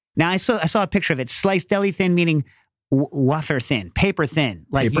 Now I saw a picture of it. Sliced deli thin, meaning wafer thin, paper thin.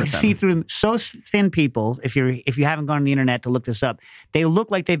 Like Paper you thin. see through them. So thin, people. If you haven't gone on the internet to look this up, they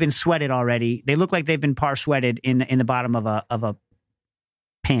look like they've been sweated already. They look like they've been par sweated in the bottom of a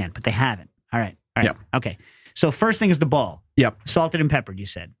pan, but they haven't. All right. Yep. Okay. So first thing is the ball. Yep. Salted and peppered, you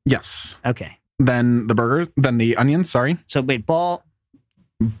said. Yes. Okay. Then the burger. Then the onions. Sorry. So wait, ball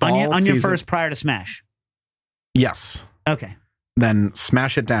onion seasoned- first prior to smash. Yes. Okay. Then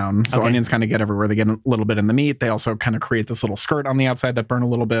smash it down. So Okay. onions kind of get everywhere. They get a little bit in the meat. They also kind of create this little skirt on the outside that burn a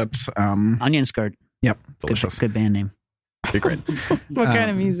little bit. Onion skirt. Yep. Good, Delicious. good band name. Be great. What kind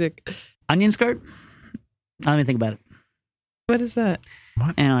of music? Onion skirt? Let me think about it. What is that?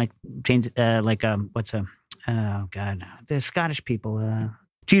 And like Jane's, what's oh God, the Scottish people,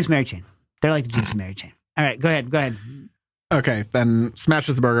 Jesus Mary Chain. They're like the Jesus Mary Chain. All right, go ahead. Okay, then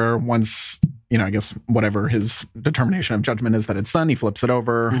smashes the burger once, I guess whatever his determination of judgment is that it's done, he flips it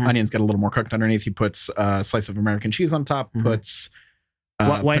over. Mhm. Onions get a little more cooked underneath. He puts a slice of American cheese on top, Mhm. puts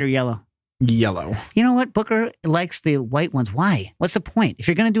White or yellow? yellow. You know what? Booker likes the white ones. Why? What's the point? If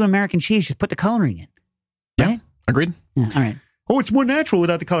you're going to do American cheese, just put the coloring in. Right? Agreed? Yeah, all right. Oh, it's more natural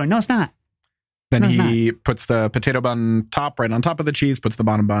without the coloring. No, it's not. Then No, it's he puts the potato bun top right on top of the cheese, puts the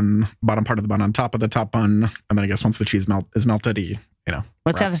bottom part of the bun on top of the top bun, and then I guess once the cheese is melted, he,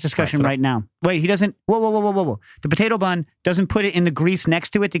 Let's have this discussion right now. Wait, he doesn't. Whoa. The potato bun doesn't put it in the grease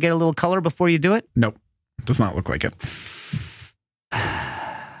next to it to get a little color before you do it? Nope. Does not look like it.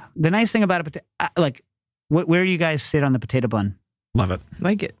 The nice thing about a potato, where do you guys sit on the potato bun? Love it.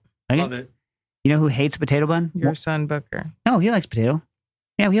 Like it. Like Love it. You know who hates potato bun? Your son Booker. No, he likes potato.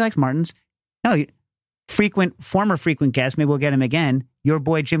 Yeah, he likes Martin's. No, former frequent guest, maybe we'll get him again. Your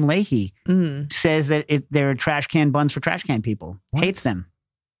boy Jim Leahy says that they're trash can buns for trash can people. What? Hates them.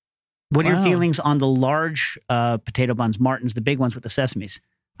 What are your Wow. feelings on the large potato buns, Martin's, the big ones with the sesames?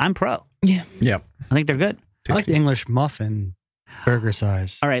 I'm pro. Yeah. Yep. I think they're good. I like the English muffin burger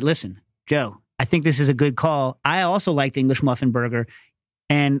size. All right, listen, Joe, I think this is a good call. I also like the English muffin burger.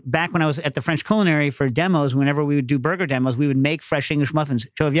 And back when I was at the French Culinary for demos, whenever we would do burger demos, we would make fresh English muffins.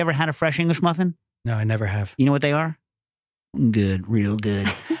 Joe, have you ever had a fresh English muffin? No, I never have. You know what they are? Good, real good.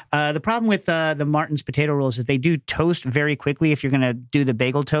 The problem with the Martin's potato rolls is they do toast very quickly if you're going to do the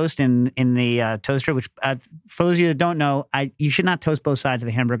bagel toast in the toaster, which for those of you that don't know, you should not toast both sides of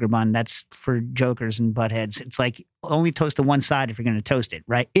a hamburger bun. That's for jokers and buttheads. It's like only toast to one side if you're going to toast it,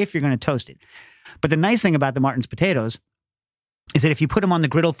 right? If you're going to toast it. But the nice thing about the Martin's potatoes is that if you put them on the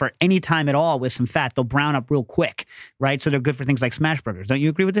griddle for any time at all with some fat, they'll brown up real quick, right? So they're good for things like smash burgers. Don't you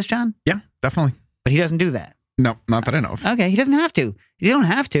agree with this, John? Yeah, definitely. But he doesn't do that. No, not that I know of. Okay, he doesn't have to. You don't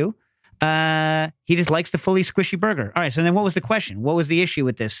have to. He just likes the fully squishy burger. All right, so then what was the question? What was the issue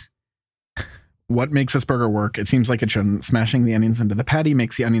with this? What makes this burger work? It seems like it shouldn't. Smashing the onions into the patty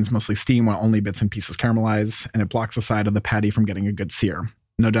makes the onions mostly steam while only bits and pieces caramelize, and it blocks the side of the patty from getting a good sear.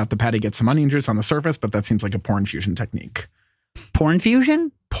 No doubt the patty gets some onion juice on the surface, but that seems like a poor infusion technique. Pour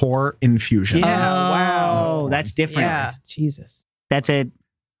infusion? Poor infusion. Yeah. Oh, Wow. that's different. Yeah. Jesus. That's a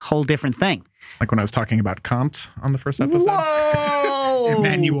whole different thing. Like when I was talking about Kant on the first episode. Whoa!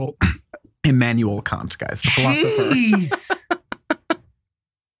 Immanuel Kant, guys. The philosopher. Jeez.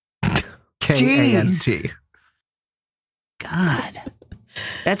 K-A-N-T. God.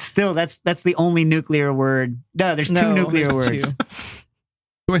 That's the only nuclear word. No, there's two nuclear there's words. two.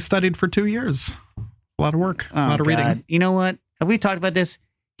 Who I studied for 2 years. A lot of work. A lot of reading. You know what? Have we talked about this?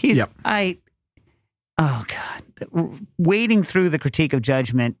 Yep. Oh God. Wading through the critique of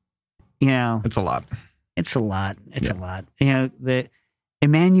judgment, It's a lot. it's a lot. It's Yeah. a lot. The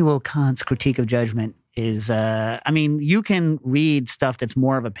Immanuel Kant's critique of judgment is, you can read stuff that's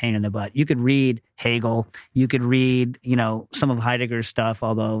more of a pain in the butt. You could read Hegel. You could read, some of Heidegger's stuff,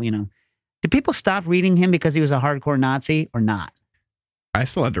 although, did people stop reading him because he was a hardcore Nazi or not? I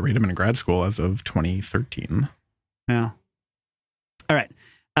still had to read him in grad school as of 2013. Yeah. All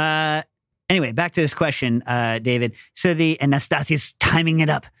right. Anyway, back to this question, David. So and Nastasia's timing it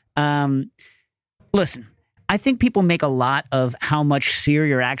up. Listen, I think people make a lot of how much sear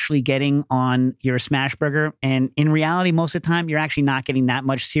you're actually getting on your smash burger. And in reality, most of the time, you're actually not getting that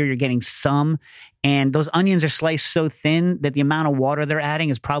much sear. You're getting some. And those onions are sliced so thin that the amount of water they're adding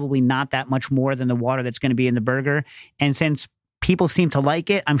is probably not that much more than the water that's going to be in the burger. And since people seem to like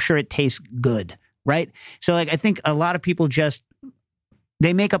it, I'm sure it tastes good, right? So I think a lot of people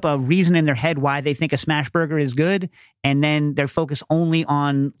they make up a reason in their head why they think a smash burger is good, and then they're focused only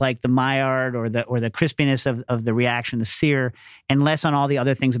on like the Maillard or the crispiness of the reaction, the sear, and less on all the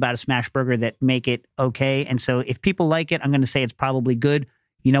other things about a smash burger that make it okay. And so if people like it, I'm going to say it's probably good.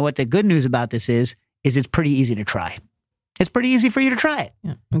 You know what the good news about this is it's pretty easy to try. It's pretty easy for you to try it.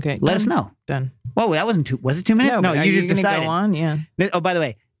 Yeah. Okay. Let us know. Done. Whoa, that wasn't was it 2 minutes? No, but you are just gonna decided. Go on? Yeah. Oh, by the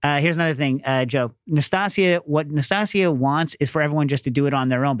way, here's another thing, Joe. What Nastasia wants is for everyone just to do it on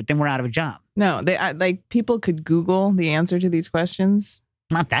their own, but then we're out of a job. No, people could Google the answer to these questions,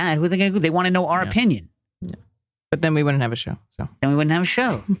 Not that. Who are they going to do? They want to know our Yeah. opinion. but then we wouldn't have a show. So Then we wouldn't have a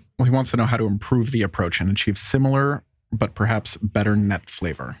show. Well, he wants to know how to improve the approach and achieve similar, but perhaps better net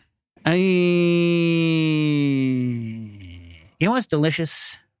flavor. You know what's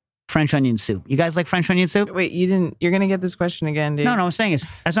delicious? French onion soup. You guys like French onion soup? wait, you're gonna get this question again, dude. No, I'm saying is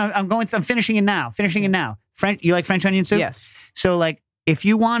I'm finishing it now. You like French onion soup? Yes. So like if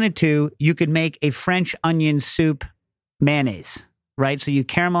you wanted to, you could make a French onion soup mayonnaise, right? So you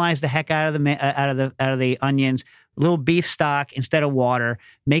caramelize the heck out of the onions, little beef stock instead of water.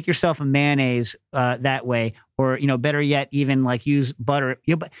 Make yourself a mayonnaise that way, or better yet, even like use butter.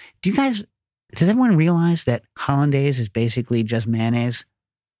 But does everyone realize that hollandaise is basically just mayonnaise,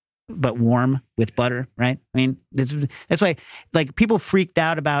 but warm with butter, right? I mean, that's why like people freaked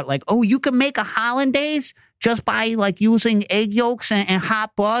out about like, oh, you can make a hollandaise just by like using egg yolks and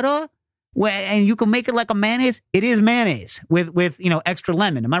hot butter. And you can make it like a mayonnaise. It is mayonnaise with extra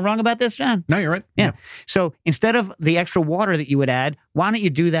lemon. Am I wrong about this, John? No, you're right. Yeah. So instead of the extra water that you would add, why don't you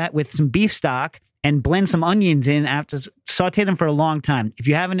do that with some beef stock and blend some onions in after, saute them for a long time. If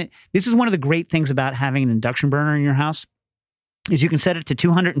you haven't, this is one of the great things about having an induction burner in your house, is you can set it to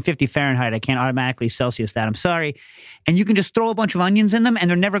 250 Fahrenheit. I can't automatically Celsius that. I'm sorry. And you can just throw a bunch of onions in them and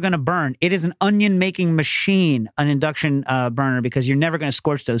they're never going to burn. It is an onion making machine, an induction burner, because you're never going to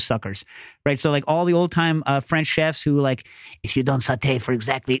scorch those suckers, right? So like all the old time French chefs who like, if you don't saute for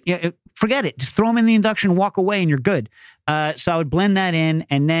exactly, forget it. Just throw them in the induction, walk away and you're good. So I would blend that in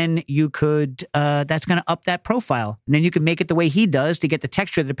and then you could, that's going to up that profile. And then you can make it the way he does to get the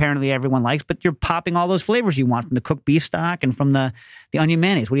texture that apparently everyone likes, but you're popping all those flavors you want from the cooked beef stock and from the onion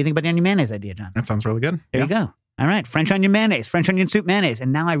mayonnaise. What do you think about the onion mayonnaise idea, John? That sounds really good. There you go. All right. French onion mayonnaise, French onion soup mayonnaise.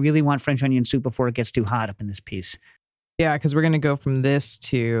 And now I really want French onion soup before it gets too hot up in this piece. Yeah, because we're going to go from this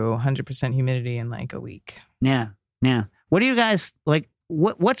to 100% humidity in like a week. Yeah. Yeah. What do you guys like?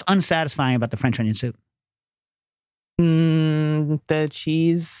 What's unsatisfying about the French onion soup? The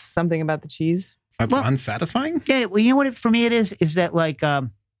cheese, something about the cheese. That's unsatisfying? Yeah. Well, you know what for me it is that like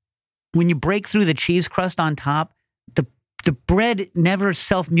when you break through the cheese crust on top, the bread never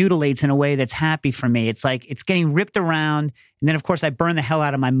self-mutilates in a way that's happy for me. It's like it's getting ripped around. And then, of course, I burn the hell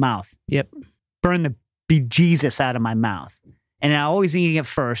out of my mouth. Yep. Burn the bejesus out of my mouth. And I always eating it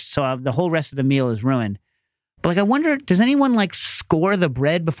first. So the whole rest of the meal is ruined. But like, I wonder, does anyone like score the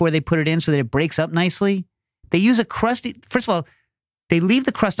bread before they put it in so that it breaks up nicely? They use a crusty, first of all, they leave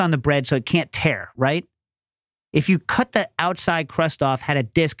the crust on the bread so it can't tear, right? If you cut the outside crust off, had a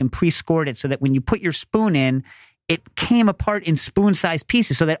disc and pre-scored it so that when you put your spoon in, it came apart in spoon-sized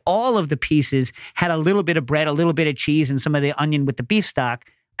pieces so that all of the pieces had a little bit of bread, a little bit of cheese, and some of the onion with the beef stock.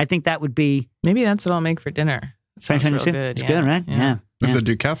 I think that would be... Maybe that's what I'll make for dinner. French onion soup? It's good, right? Yeah. There's a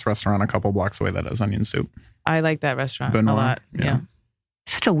Ducasse restaurant a couple blocks away that has onion soup. I like that restaurant Benoit, a lot. Yeah.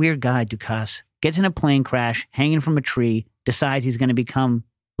 Such a weird guy, Ducasse. Gets in a plane crash, hanging from a tree, decides he's going to become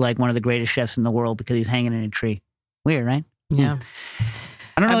like one of the greatest chefs in the world because he's hanging in a tree. Weird, right? Yeah.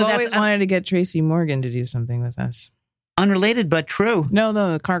 I don't know. I've always wanted to get Tracy Morgan to do something with us. Unrelated, but true. No,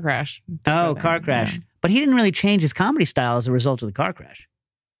 the car crash. Oh, car crash. Yeah. But he didn't really change his comedy style as a result of the car crash.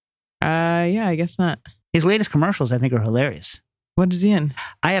 Yeah, I guess not. His latest commercials, I think, are hilarious. What is he in?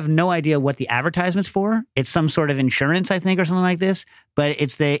 I have no idea what the advertisement's for. It's some sort of insurance, I think, or something like this. But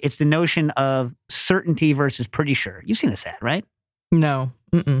it's the notion of certainty versus pretty sure. You've seen this ad, right? No.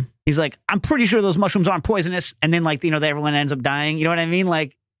 Mm-mm. He's like, I'm pretty sure those mushrooms aren't poisonous. And then, like, everyone ends up dying. You know what I mean?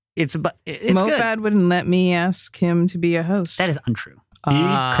 Like, it's Mofad good. Wouldn't let me ask him to be a host. That is untrue. He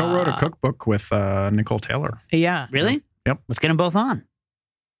co-wrote a cookbook with Nicole Taylor. Yeah. Really? Yep. Let's get them both on.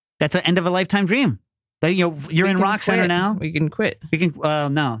 That's an end of a lifetime dream. But, you're in Rock Center now. We can quit. We can.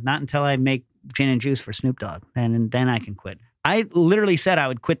 No, not until I make gin and juice for Snoop Dogg, and then I can quit. I literally said I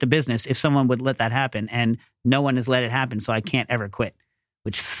would quit the business if someone would let that happen, and no one has let it happen, so I can't ever quit,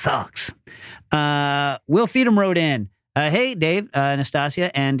 which sucks. Will Feedham wrote in, "Hey, Dave,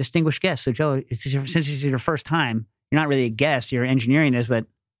 Anastasia, and distinguished guests." So, Joe, since it's your first time, you're not really a guest. You're engineering this, but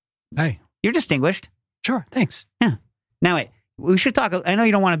hey, you're distinguished. Sure, thanks. Yeah. Now, wait, we should talk. I know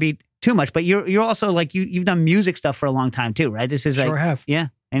you don't want to be too much, but you're also like you've done music stuff for a long time too, right? This is sure have. Yeah.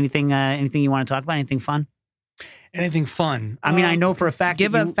 Anything you want to talk about? Anything fun? Anything fun? I mean, I know for a fact.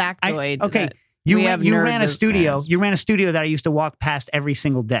 Give a factoid. Okay. You ran a studio. You ran a studio that I used to walk past every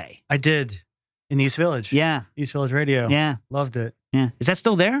single day. I did in East Village. Yeah. East Village Radio. Yeah. Loved it. Yeah. Is that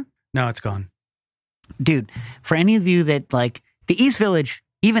still there? No, it's gone. Dude, for any of you that like the East Village,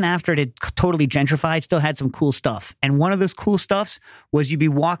 even after it had totally gentrified, still had some cool stuff. And one of those cool stuffs was you'd be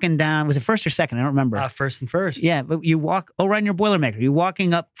walking down, was it first or second? I don't remember. First and first. Yeah, but you walk, right in your Boilermaker. You're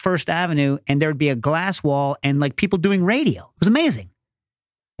walking up First Avenue and there'd be a glass wall and like people doing radio. It was amazing.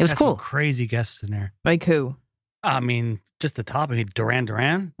 It was Had cool. Some crazy guests in there. Like who? I mean, just the top. I mean, Duran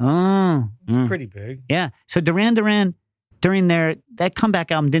Duran. Oh. It's pretty big. Yeah. So Duran Duran, during that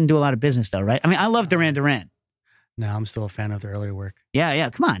comeback album didn't do a lot of business though, right? I mean, I love Duran Duran. No, I'm still a fan of the earlier work. Yeah.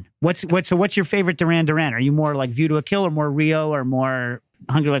 Come on. What's your favorite Duran Duran? Are you more like View to a Kill or more Rio or more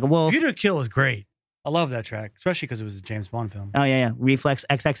Hungry Like a Wolf? View to a Kill was great. I love that track, especially because it was a James Bond film. Oh, yeah. Reflex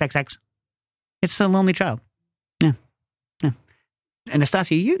XXXX. It's a Lonely Child. Yeah.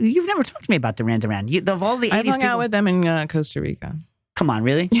 Anastasia, you've never talked to me about Duran Duran. Of all the 80s I've hung people, out with them in Costa Rica. come on,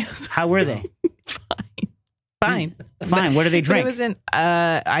 really? Yes. How were they? Fine. Fine. What do they But drink? it was in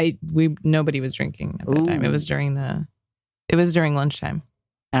nobody was drinking at that time. It was during lunchtime.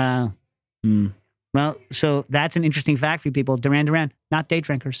 Well, so that's an interesting fact for you people. Duran Duran, not day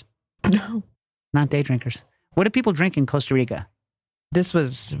drinkers. No. Not day drinkers. What do people drink in Costa Rica? This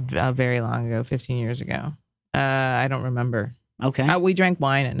was very long ago, 15 years ago. I don't remember. Okay. We drank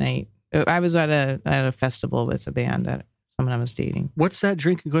wine at night. I was at a festival with a band that someone I was dating. What's that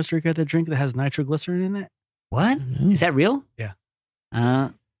drink in Costa Rica? That drink that has nitroglycerin in it? What? Is that real? Yeah.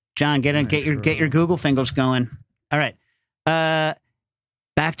 John, get your Google fingers going. All right.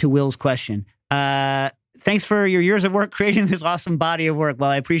 Back to Will's question. Thanks for your years of work creating this awesome body of work. Well,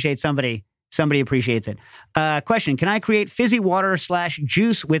 I appreciate somebody appreciates it. Question: can I create fizzy water /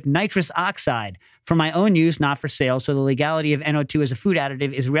 juice with nitrous oxide for my own use, not for sale? So the legality of NO2 as a food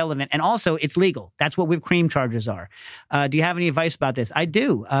additive is relevant, and also it's legal. That's what whipped cream charges are. Do you have any advice about this? I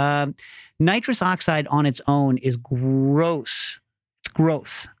do. Nitrous oxide on its own is gross. It's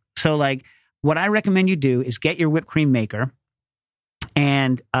gross. So like what I recommend you do is get your whipped cream maker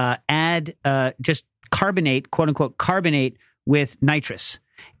and add just carbonate, quote unquote, carbonate with nitrous.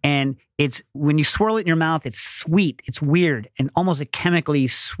 And it's when you swirl it in your mouth, it's sweet. It's weird and almost a chemically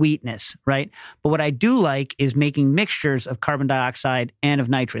sweetness, right? But what I do like is making mixtures of carbon dioxide and of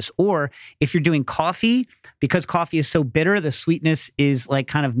nitrous. Or if you're doing coffee, because coffee is so bitter, the sweetness is like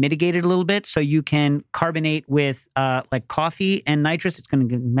kind of mitigated a little bit. So you can carbonate with like coffee and nitrous. It's going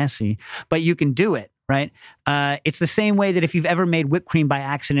to get messy, but you can do it. Right. It's the same way that if you've ever made whipped cream by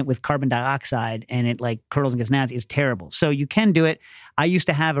accident with carbon dioxide and it like curdles and gets nasty, it's terrible. So you can do it. I used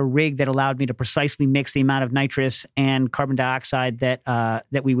to have a rig that allowed me to precisely mix the amount of nitrous and carbon dioxide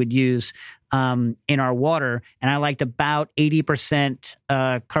that we would use in our water. And I liked about 80%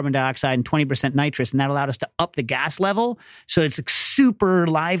 carbon dioxide and 20% nitrous. And that allowed us to up the gas level. So it's super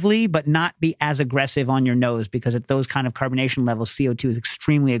lively, but not be as aggressive on your nose, because at those kind of carbonation levels, CO2 is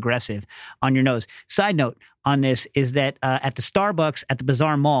extremely aggressive on your nose. Side note on this is that at the Starbucks at the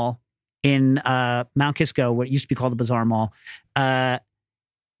Bazaar Mall in Mount Kisco, what used to be called the Bazaar Mall,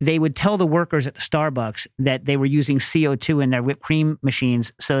 they would tell the workers at the Starbucks that they were using CO2 in their whipped cream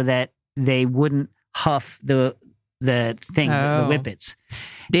machines so that they wouldn't huff the thing, the whippets.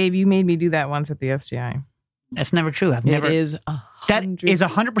 Dave, you made me do that once at the FCI. That's never true. That is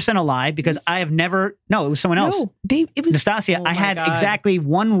 100% a lie, because I have never. No, it was someone else. No, Dave, it was Nastasia. I had exactly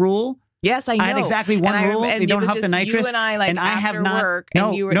one rule. Yes, I know. I had exactly one rule. And they don't huff the just nitrous. You and I, like, and I have not. Work, no,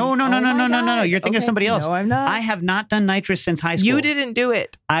 and you were, no. God. You're thinking of somebody else. No, I'm not. I have not done nitrous since high school. You didn't do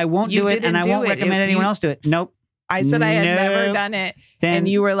it. I won't do it, and I won't recommend anyone else do it. Nope. I said I had never done it. And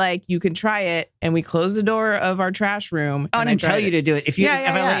you were like, you can try it. And we closed the door of our trash room. I didn't tell you to do it. If you,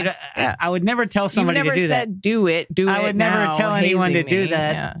 I would never tell somebody to do that. You never said do it. I would never tell anyone to do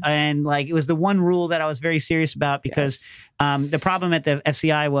that. Yeah. And like, it was the one rule that I was very serious about, because the problem at the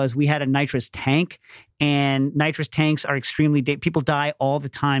FCI was we had a nitrous tank, and nitrous tanks are extremely, people die all the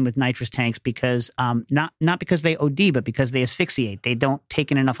time with nitrous tanks because, not because they OD, but because they asphyxiate. They don't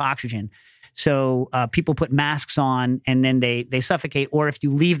take in enough oxygen. So people put masks on and then they suffocate. Or if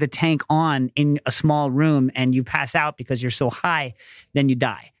you leave the tank on in a small room and you pass out because you're so high, then you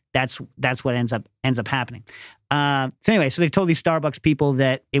die. That's what ends up happening. So anyway, so they told these Starbucks people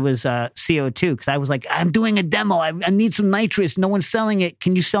that it was CO2, because I was like, I'm doing a demo. I need some nitrous. No one's selling it.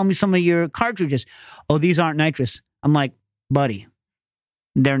 Can you sell me some of your cartridges? Oh, these aren't nitrous. I'm like, buddy,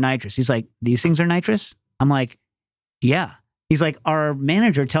 they're nitrous. He's like, these things are nitrous? I'm like, yeah. He's like, our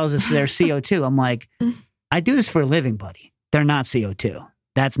manager tells us they're CO2. I'm like, I do this for a living, buddy. They're not CO2.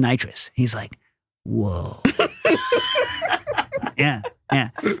 That's nitrous. He's like, whoa. Yeah.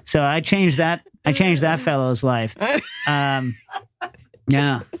 So I changed that fellow's life.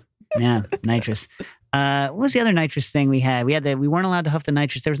 Yeah. Nitrous. What was the other nitrous thing we had? We weren't allowed to huff the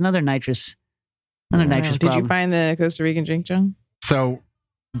nitrous. There was another nitrous problem. Did you find the Costa Rican drink, John? So,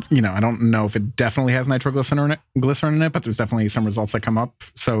 I don't know if it definitely has nitroglycerin in it, but there's definitely some results that come up.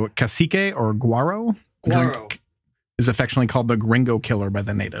 So cacique or guaro drink is affectionately called the gringo killer by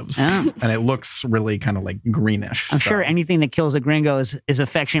the natives. Oh. And it looks really kind of like greenish. I'm sure anything that kills a gringo is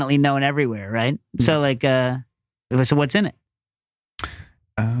affectionately known everywhere, right? Yeah. So like, so what's in it?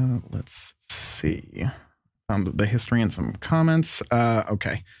 Let's see. Found the history and some comments.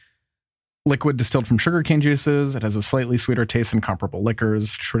 Okay. Liquid distilled from sugarcane juices. It has a slightly sweeter taste than comparable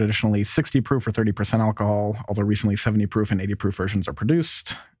liquors. Traditionally 60 proof or 30% alcohol, although recently 70 proof and 80 proof versions are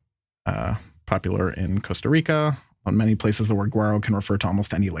produced. Popular in Costa Rica. On many places, the word guaro can refer to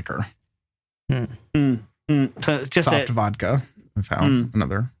almost any liquor. So it's just soft vodka. is how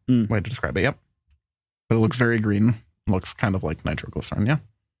another way to describe it. Yep. But it looks very green. Looks kind of like nitroglycerin.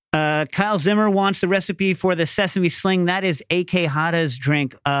 Yeah. Kyle Zimmer wants the recipe for the Sesame Sling. That is AK Hada's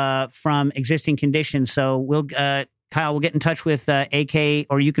drink from Existing Conditions. So Kyle, we'll get in touch with AK,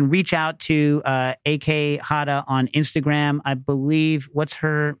 or you can reach out to AK Hada on Instagram. I believe what's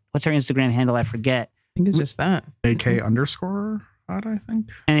her Instagram handle? I forget. I think it's just that. AK underscore Hada, I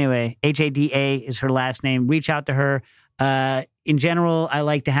think. Anyway, HADA is her last name. Reach out to her. In general, I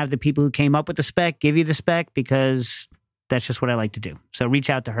like to have the people who came up with the spec give you the spec because that's just what I like to do. So reach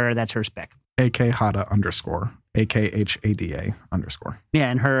out to her. That's her spec. AK Hada underscore. AKHADA underscore.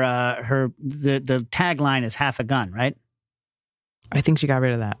 Yeah, and the tagline is half a gun, right? I think she got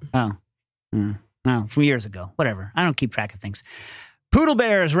rid of that. Oh. No, from years ago. Whatever. I don't keep track of things. Poodle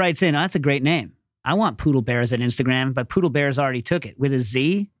Bears writes in. Oh, that's a great name. I want Poodle Bears at Instagram, but Poodle Bears already took it with a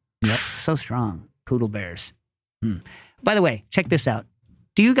Z. Yep. So strong. Poodle Bears. By the way, check this out.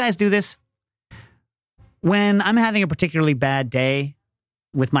 Do you guys do this? When I'm having a particularly bad day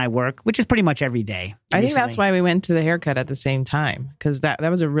with my work, which is pretty much every day. I think that's why we went to the haircut at the same time, because that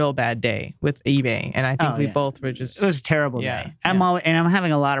was a real bad day with eBay, and I think we both were just. It was a terrible day. I'm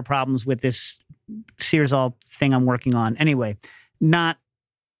having a lot of problems with this Searsall thing I'm working on. Anyway, not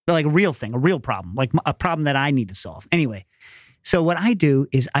like a real thing, a real problem, like a problem that I need to solve. Anyway, so what I do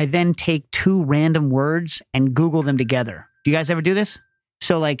is I then take two random words and Google them together. Do you guys ever do this?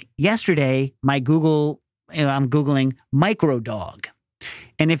 So like yesterday, I'm Googling micro dog.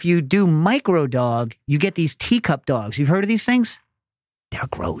 And if you do micro dog, you get these teacup dogs. You've heard of these things? They're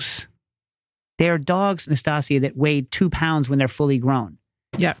gross. They are dogs, Nastasia, that weigh 2 pounds when they're fully grown.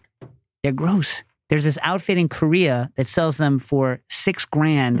 Yeah. They're gross. There's this outfit in Korea that sells them for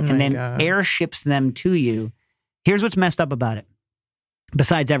 $6,000 and then airships them to you. Here's what's messed up about it.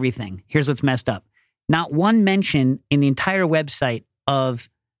 Besides everything, here's what's messed up. Not one mention in the entire website of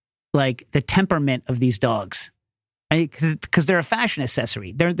like the temperament of these dogs. Because they're a fashion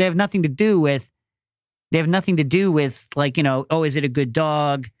accessory. They have nothing to do with like, is it a good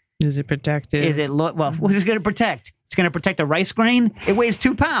dog? Is it protected? Is it, what is it going to protect? It's going to protect a rice grain? It weighs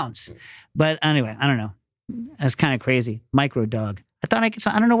 2 pounds. But anyway, I don't know. That's kind of crazy. Micro dog. I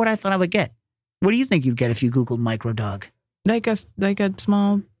don't know what I thought I would get. What do you think you'd get if you Googled micro dog? Like a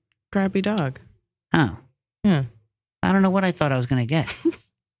small, crappy dog. Oh. Yeah. I don't know what I thought I was going to get. You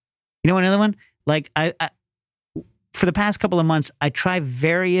know another one? Like, I for the past couple of months, I try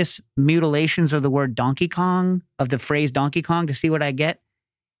various mutilations of the word Donkey Kong, of the phrase Donkey Kong, to see what I get.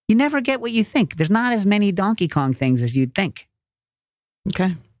 You never get what you think. There's not as many Donkey Kong things as you'd think.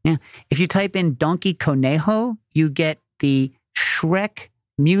 Okay. Yeah. If you type in Donkey Conejo, you get the Shrek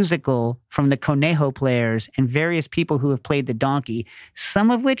musical from the Conejo players and various people who have played the donkey, some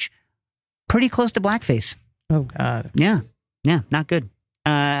of which pretty close to blackface. Oh, God. Yeah. Yeah. Not good.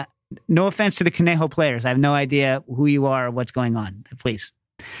 No offense to the Conejo players. I have no idea who you are or what's going on. Please.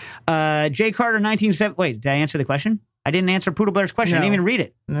 Jay Carter, 1970. Wait, did I answer the question? I didn't answer Poodle Bear's question. No. I didn't even read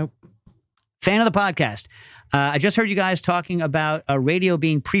it. Nope. Fan of the podcast. I just heard you guys talking about radio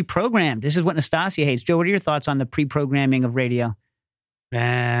being pre-programmed. This is what Nastasia hates. Joe, what are your thoughts on the pre-programming of radio? Nah.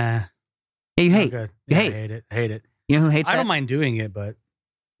 Yeah, you hate. Good. You Yeah, hate. I hate it. I hate it. You know who hates I that? don't mind doing it, but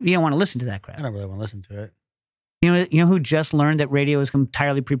You don't want to listen to that I crap. don't really want to listen to it. You know who just learned that radio is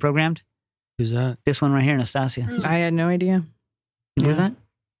entirely pre-programmed? Who's that? This one right here, Nastasia. I had no idea. You knew that?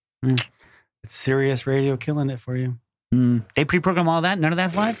 It's Sirius Radio killing it for you. They pre-program all that? None of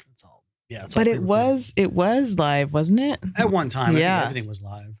that's live? It's all. Yeah. It's all But it was live, wasn't it? at one time. Yeah. I think everything was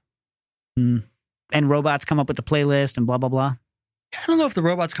live. And robots come up with the playlist and blah, blah, blah. I don't know if the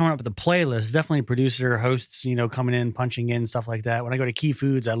robot's coming up with the playlist. Definitely producer, hosts, coming in, punching in, stuff like that. When I go to Key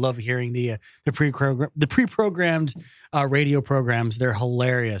Foods, I love hearing the pre-programmed radio programs. They're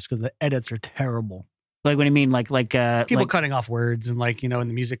hilarious because the edits are terrible. Like, what do you mean? Like People cutting off words and and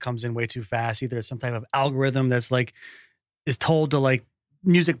the music comes in way too fast. Either it's some type of algorithm that's is told to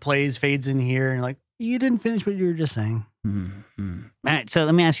music plays, fades in here, and you're like, you didn't finish what you were just saying. All right, so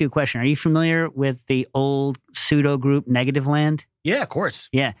let me ask you a question. Are you familiar with the old pseudo group Negative Land? Yeah, of course.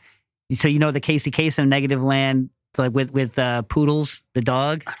 Yeah. So you know the Casey Kasem Negative Land, like with Poodles, the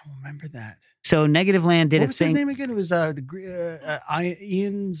dog? I don't remember that. So Negative Land did What a was thing. his name again? It was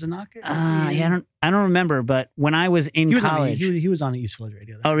Ian Zanaka? I don't remember, but when I was in college. He was on East Village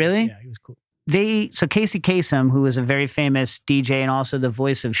Radio. Oh, really? Yeah, he was cool. So Casey Kasem, who was a very famous DJ and also the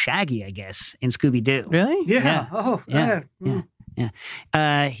voice of Shaggy, I guess, in Scooby-Doo. Really? Yeah. Yeah. Oh, Yeah. yeah.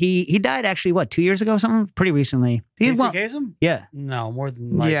 He died actually, what, 2 years ago or something? Pretty recently. Casey Kasem? Yeah. No, more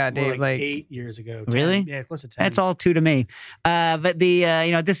than Dave, like 8 years ago. 10. Really? Yeah, close to 10. That's all two to me. But the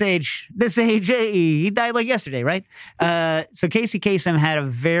at this age, he died like yesterday, right? So Casey Kasem had a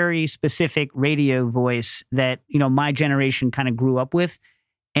very specific radio voice that my generation kind of grew up with,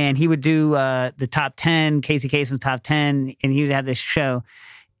 and he would do the top 10, Casey Kasem top 10, and he would have this show,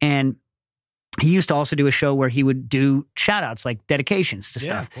 and he used to also do a show where he would do shout outs, like dedications to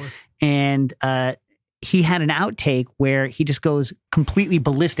stuff. Of course. And he had an outtake where he just goes completely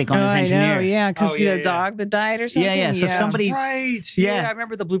ballistic on his engineers. Because the dog that died or something. Yeah. So somebody, right. Yeah, I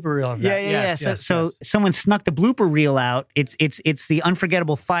remember the blooper reel of that. Yeah. So someone snuck the blooper reel out. It's the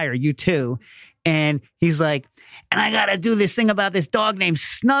Unforgettable Fire, U2, and he's like, and I gotta do this thing about this dog named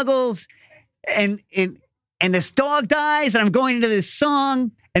Snuggles, and this dog dies, and I'm going into this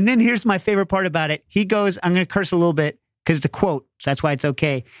song. And then here's my favorite part about it. He goes, I'm going to curse a little bit because it's a quote, so that's why it's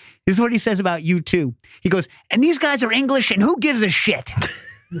okay. This is what he says about U2. He goes, and these guys are English, and who gives a shit?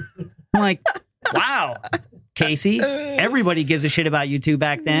 I'm like, wow, Casey, everybody gives a shit about U2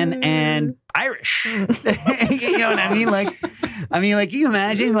 back then, and Irish. You know what I mean? Like, can you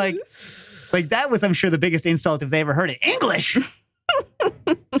imagine? Like that was, I'm sure, the biggest insult if they ever heard it. English.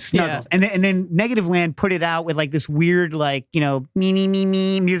 Snuggles. And then Negative Land put it out with like this weird, like,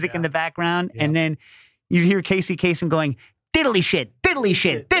 me music in the background. Yeah. And then you'd hear Casey Kasem going, diddly shit, diddly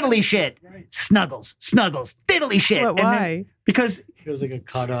shit, diddly shit. Right. Snuggles, diddly shit. But why? Because it was like a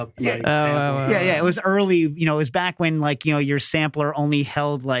cut up. Yeah. It was early, it was back when like, your sampler only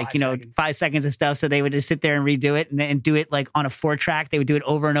held like, 5 seconds of stuff. So they would just sit there and redo it and do it like on a 4-track. They would do it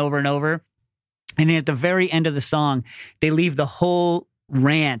over and over and over. And then at the very end of the song, they leave the whole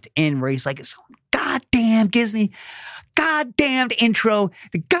rant in where he's like, goddamn, gives me goddamn intro,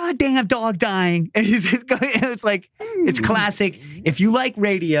 the goddamn dog dying. And he's just going, and it's like, it's classic. If you like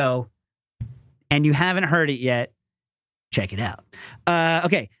radio and you haven't heard it yet, check it out.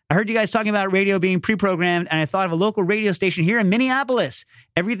 Okay. I heard you guys talking about radio being pre-programmed, and I thought of a local radio station here in Minneapolis.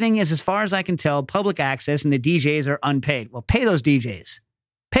 Everything is, as far as I can tell, public access, and the DJs are unpaid. Well, pay those DJs.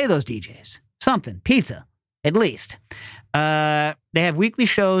 Something. Pizza, at least. They have weekly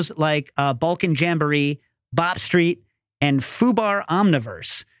shows like Balkan Jamboree, Bop Street, and Fubar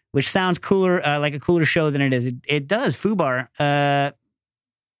Omniverse, which sounds cooler, like a cooler show than it is. It does. Fubar,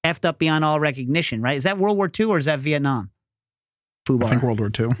 effed up beyond all recognition, right? Is that World War II or is that Vietnam? Fubar. I think World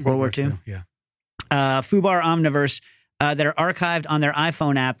War II. World War II? Yeah. Fubar Omniverse that are archived on their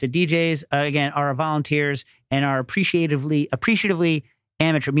iPhone app. The DJs, again, are volunteers and are appreciatively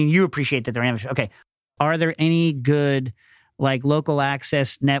amateur. I mean, you appreciate that they're amateur. Okay. Are there any good, like, local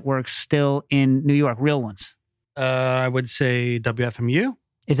access networks still in New York? Real ones? I would say WFMU.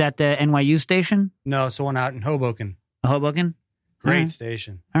 Is that the NYU station? No, it's the one out in Hoboken. Hoboken? Great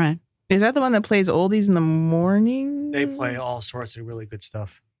station. All right. Is that the one that plays oldies in the morning? They play all sorts of really good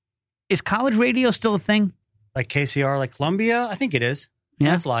stuff. Is college radio still a thing? Like KCR, like Columbia? I think it is.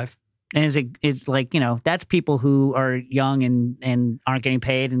 Yeah. That's live. And it's like, that's people who are young and aren't getting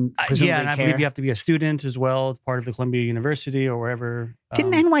paid and presumably and I believe you have to be a student as well, part of the Columbia University or wherever.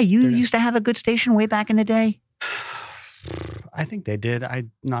 Didn't NYU used to have a good station way back in the day? I think they did.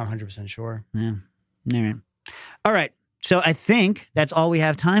 I'm not 100% sure. Yeah. All right. So I think that's all we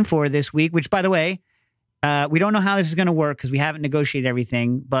have time for this week, which, by the way, we don't know how this is going to work because we haven't negotiated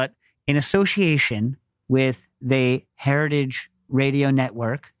everything, but in association with the Heritage Radio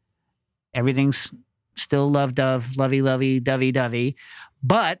Network, everything's still lovey, dovey.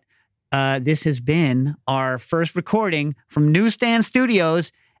 But this has been our first recording from Newsstand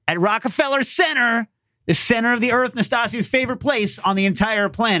Studios at Rockefeller Center, the center of the earth, Nastasia's favorite place on the entire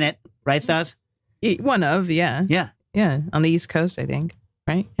planet. Right, Stas? One of, yeah. Yeah. Yeah, on the East Coast, I think.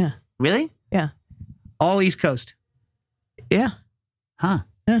 Right? Yeah. Really? Yeah. All East Coast? Yeah. Huh.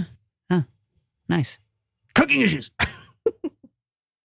 Yeah. Huh. Nice. Cooking issues.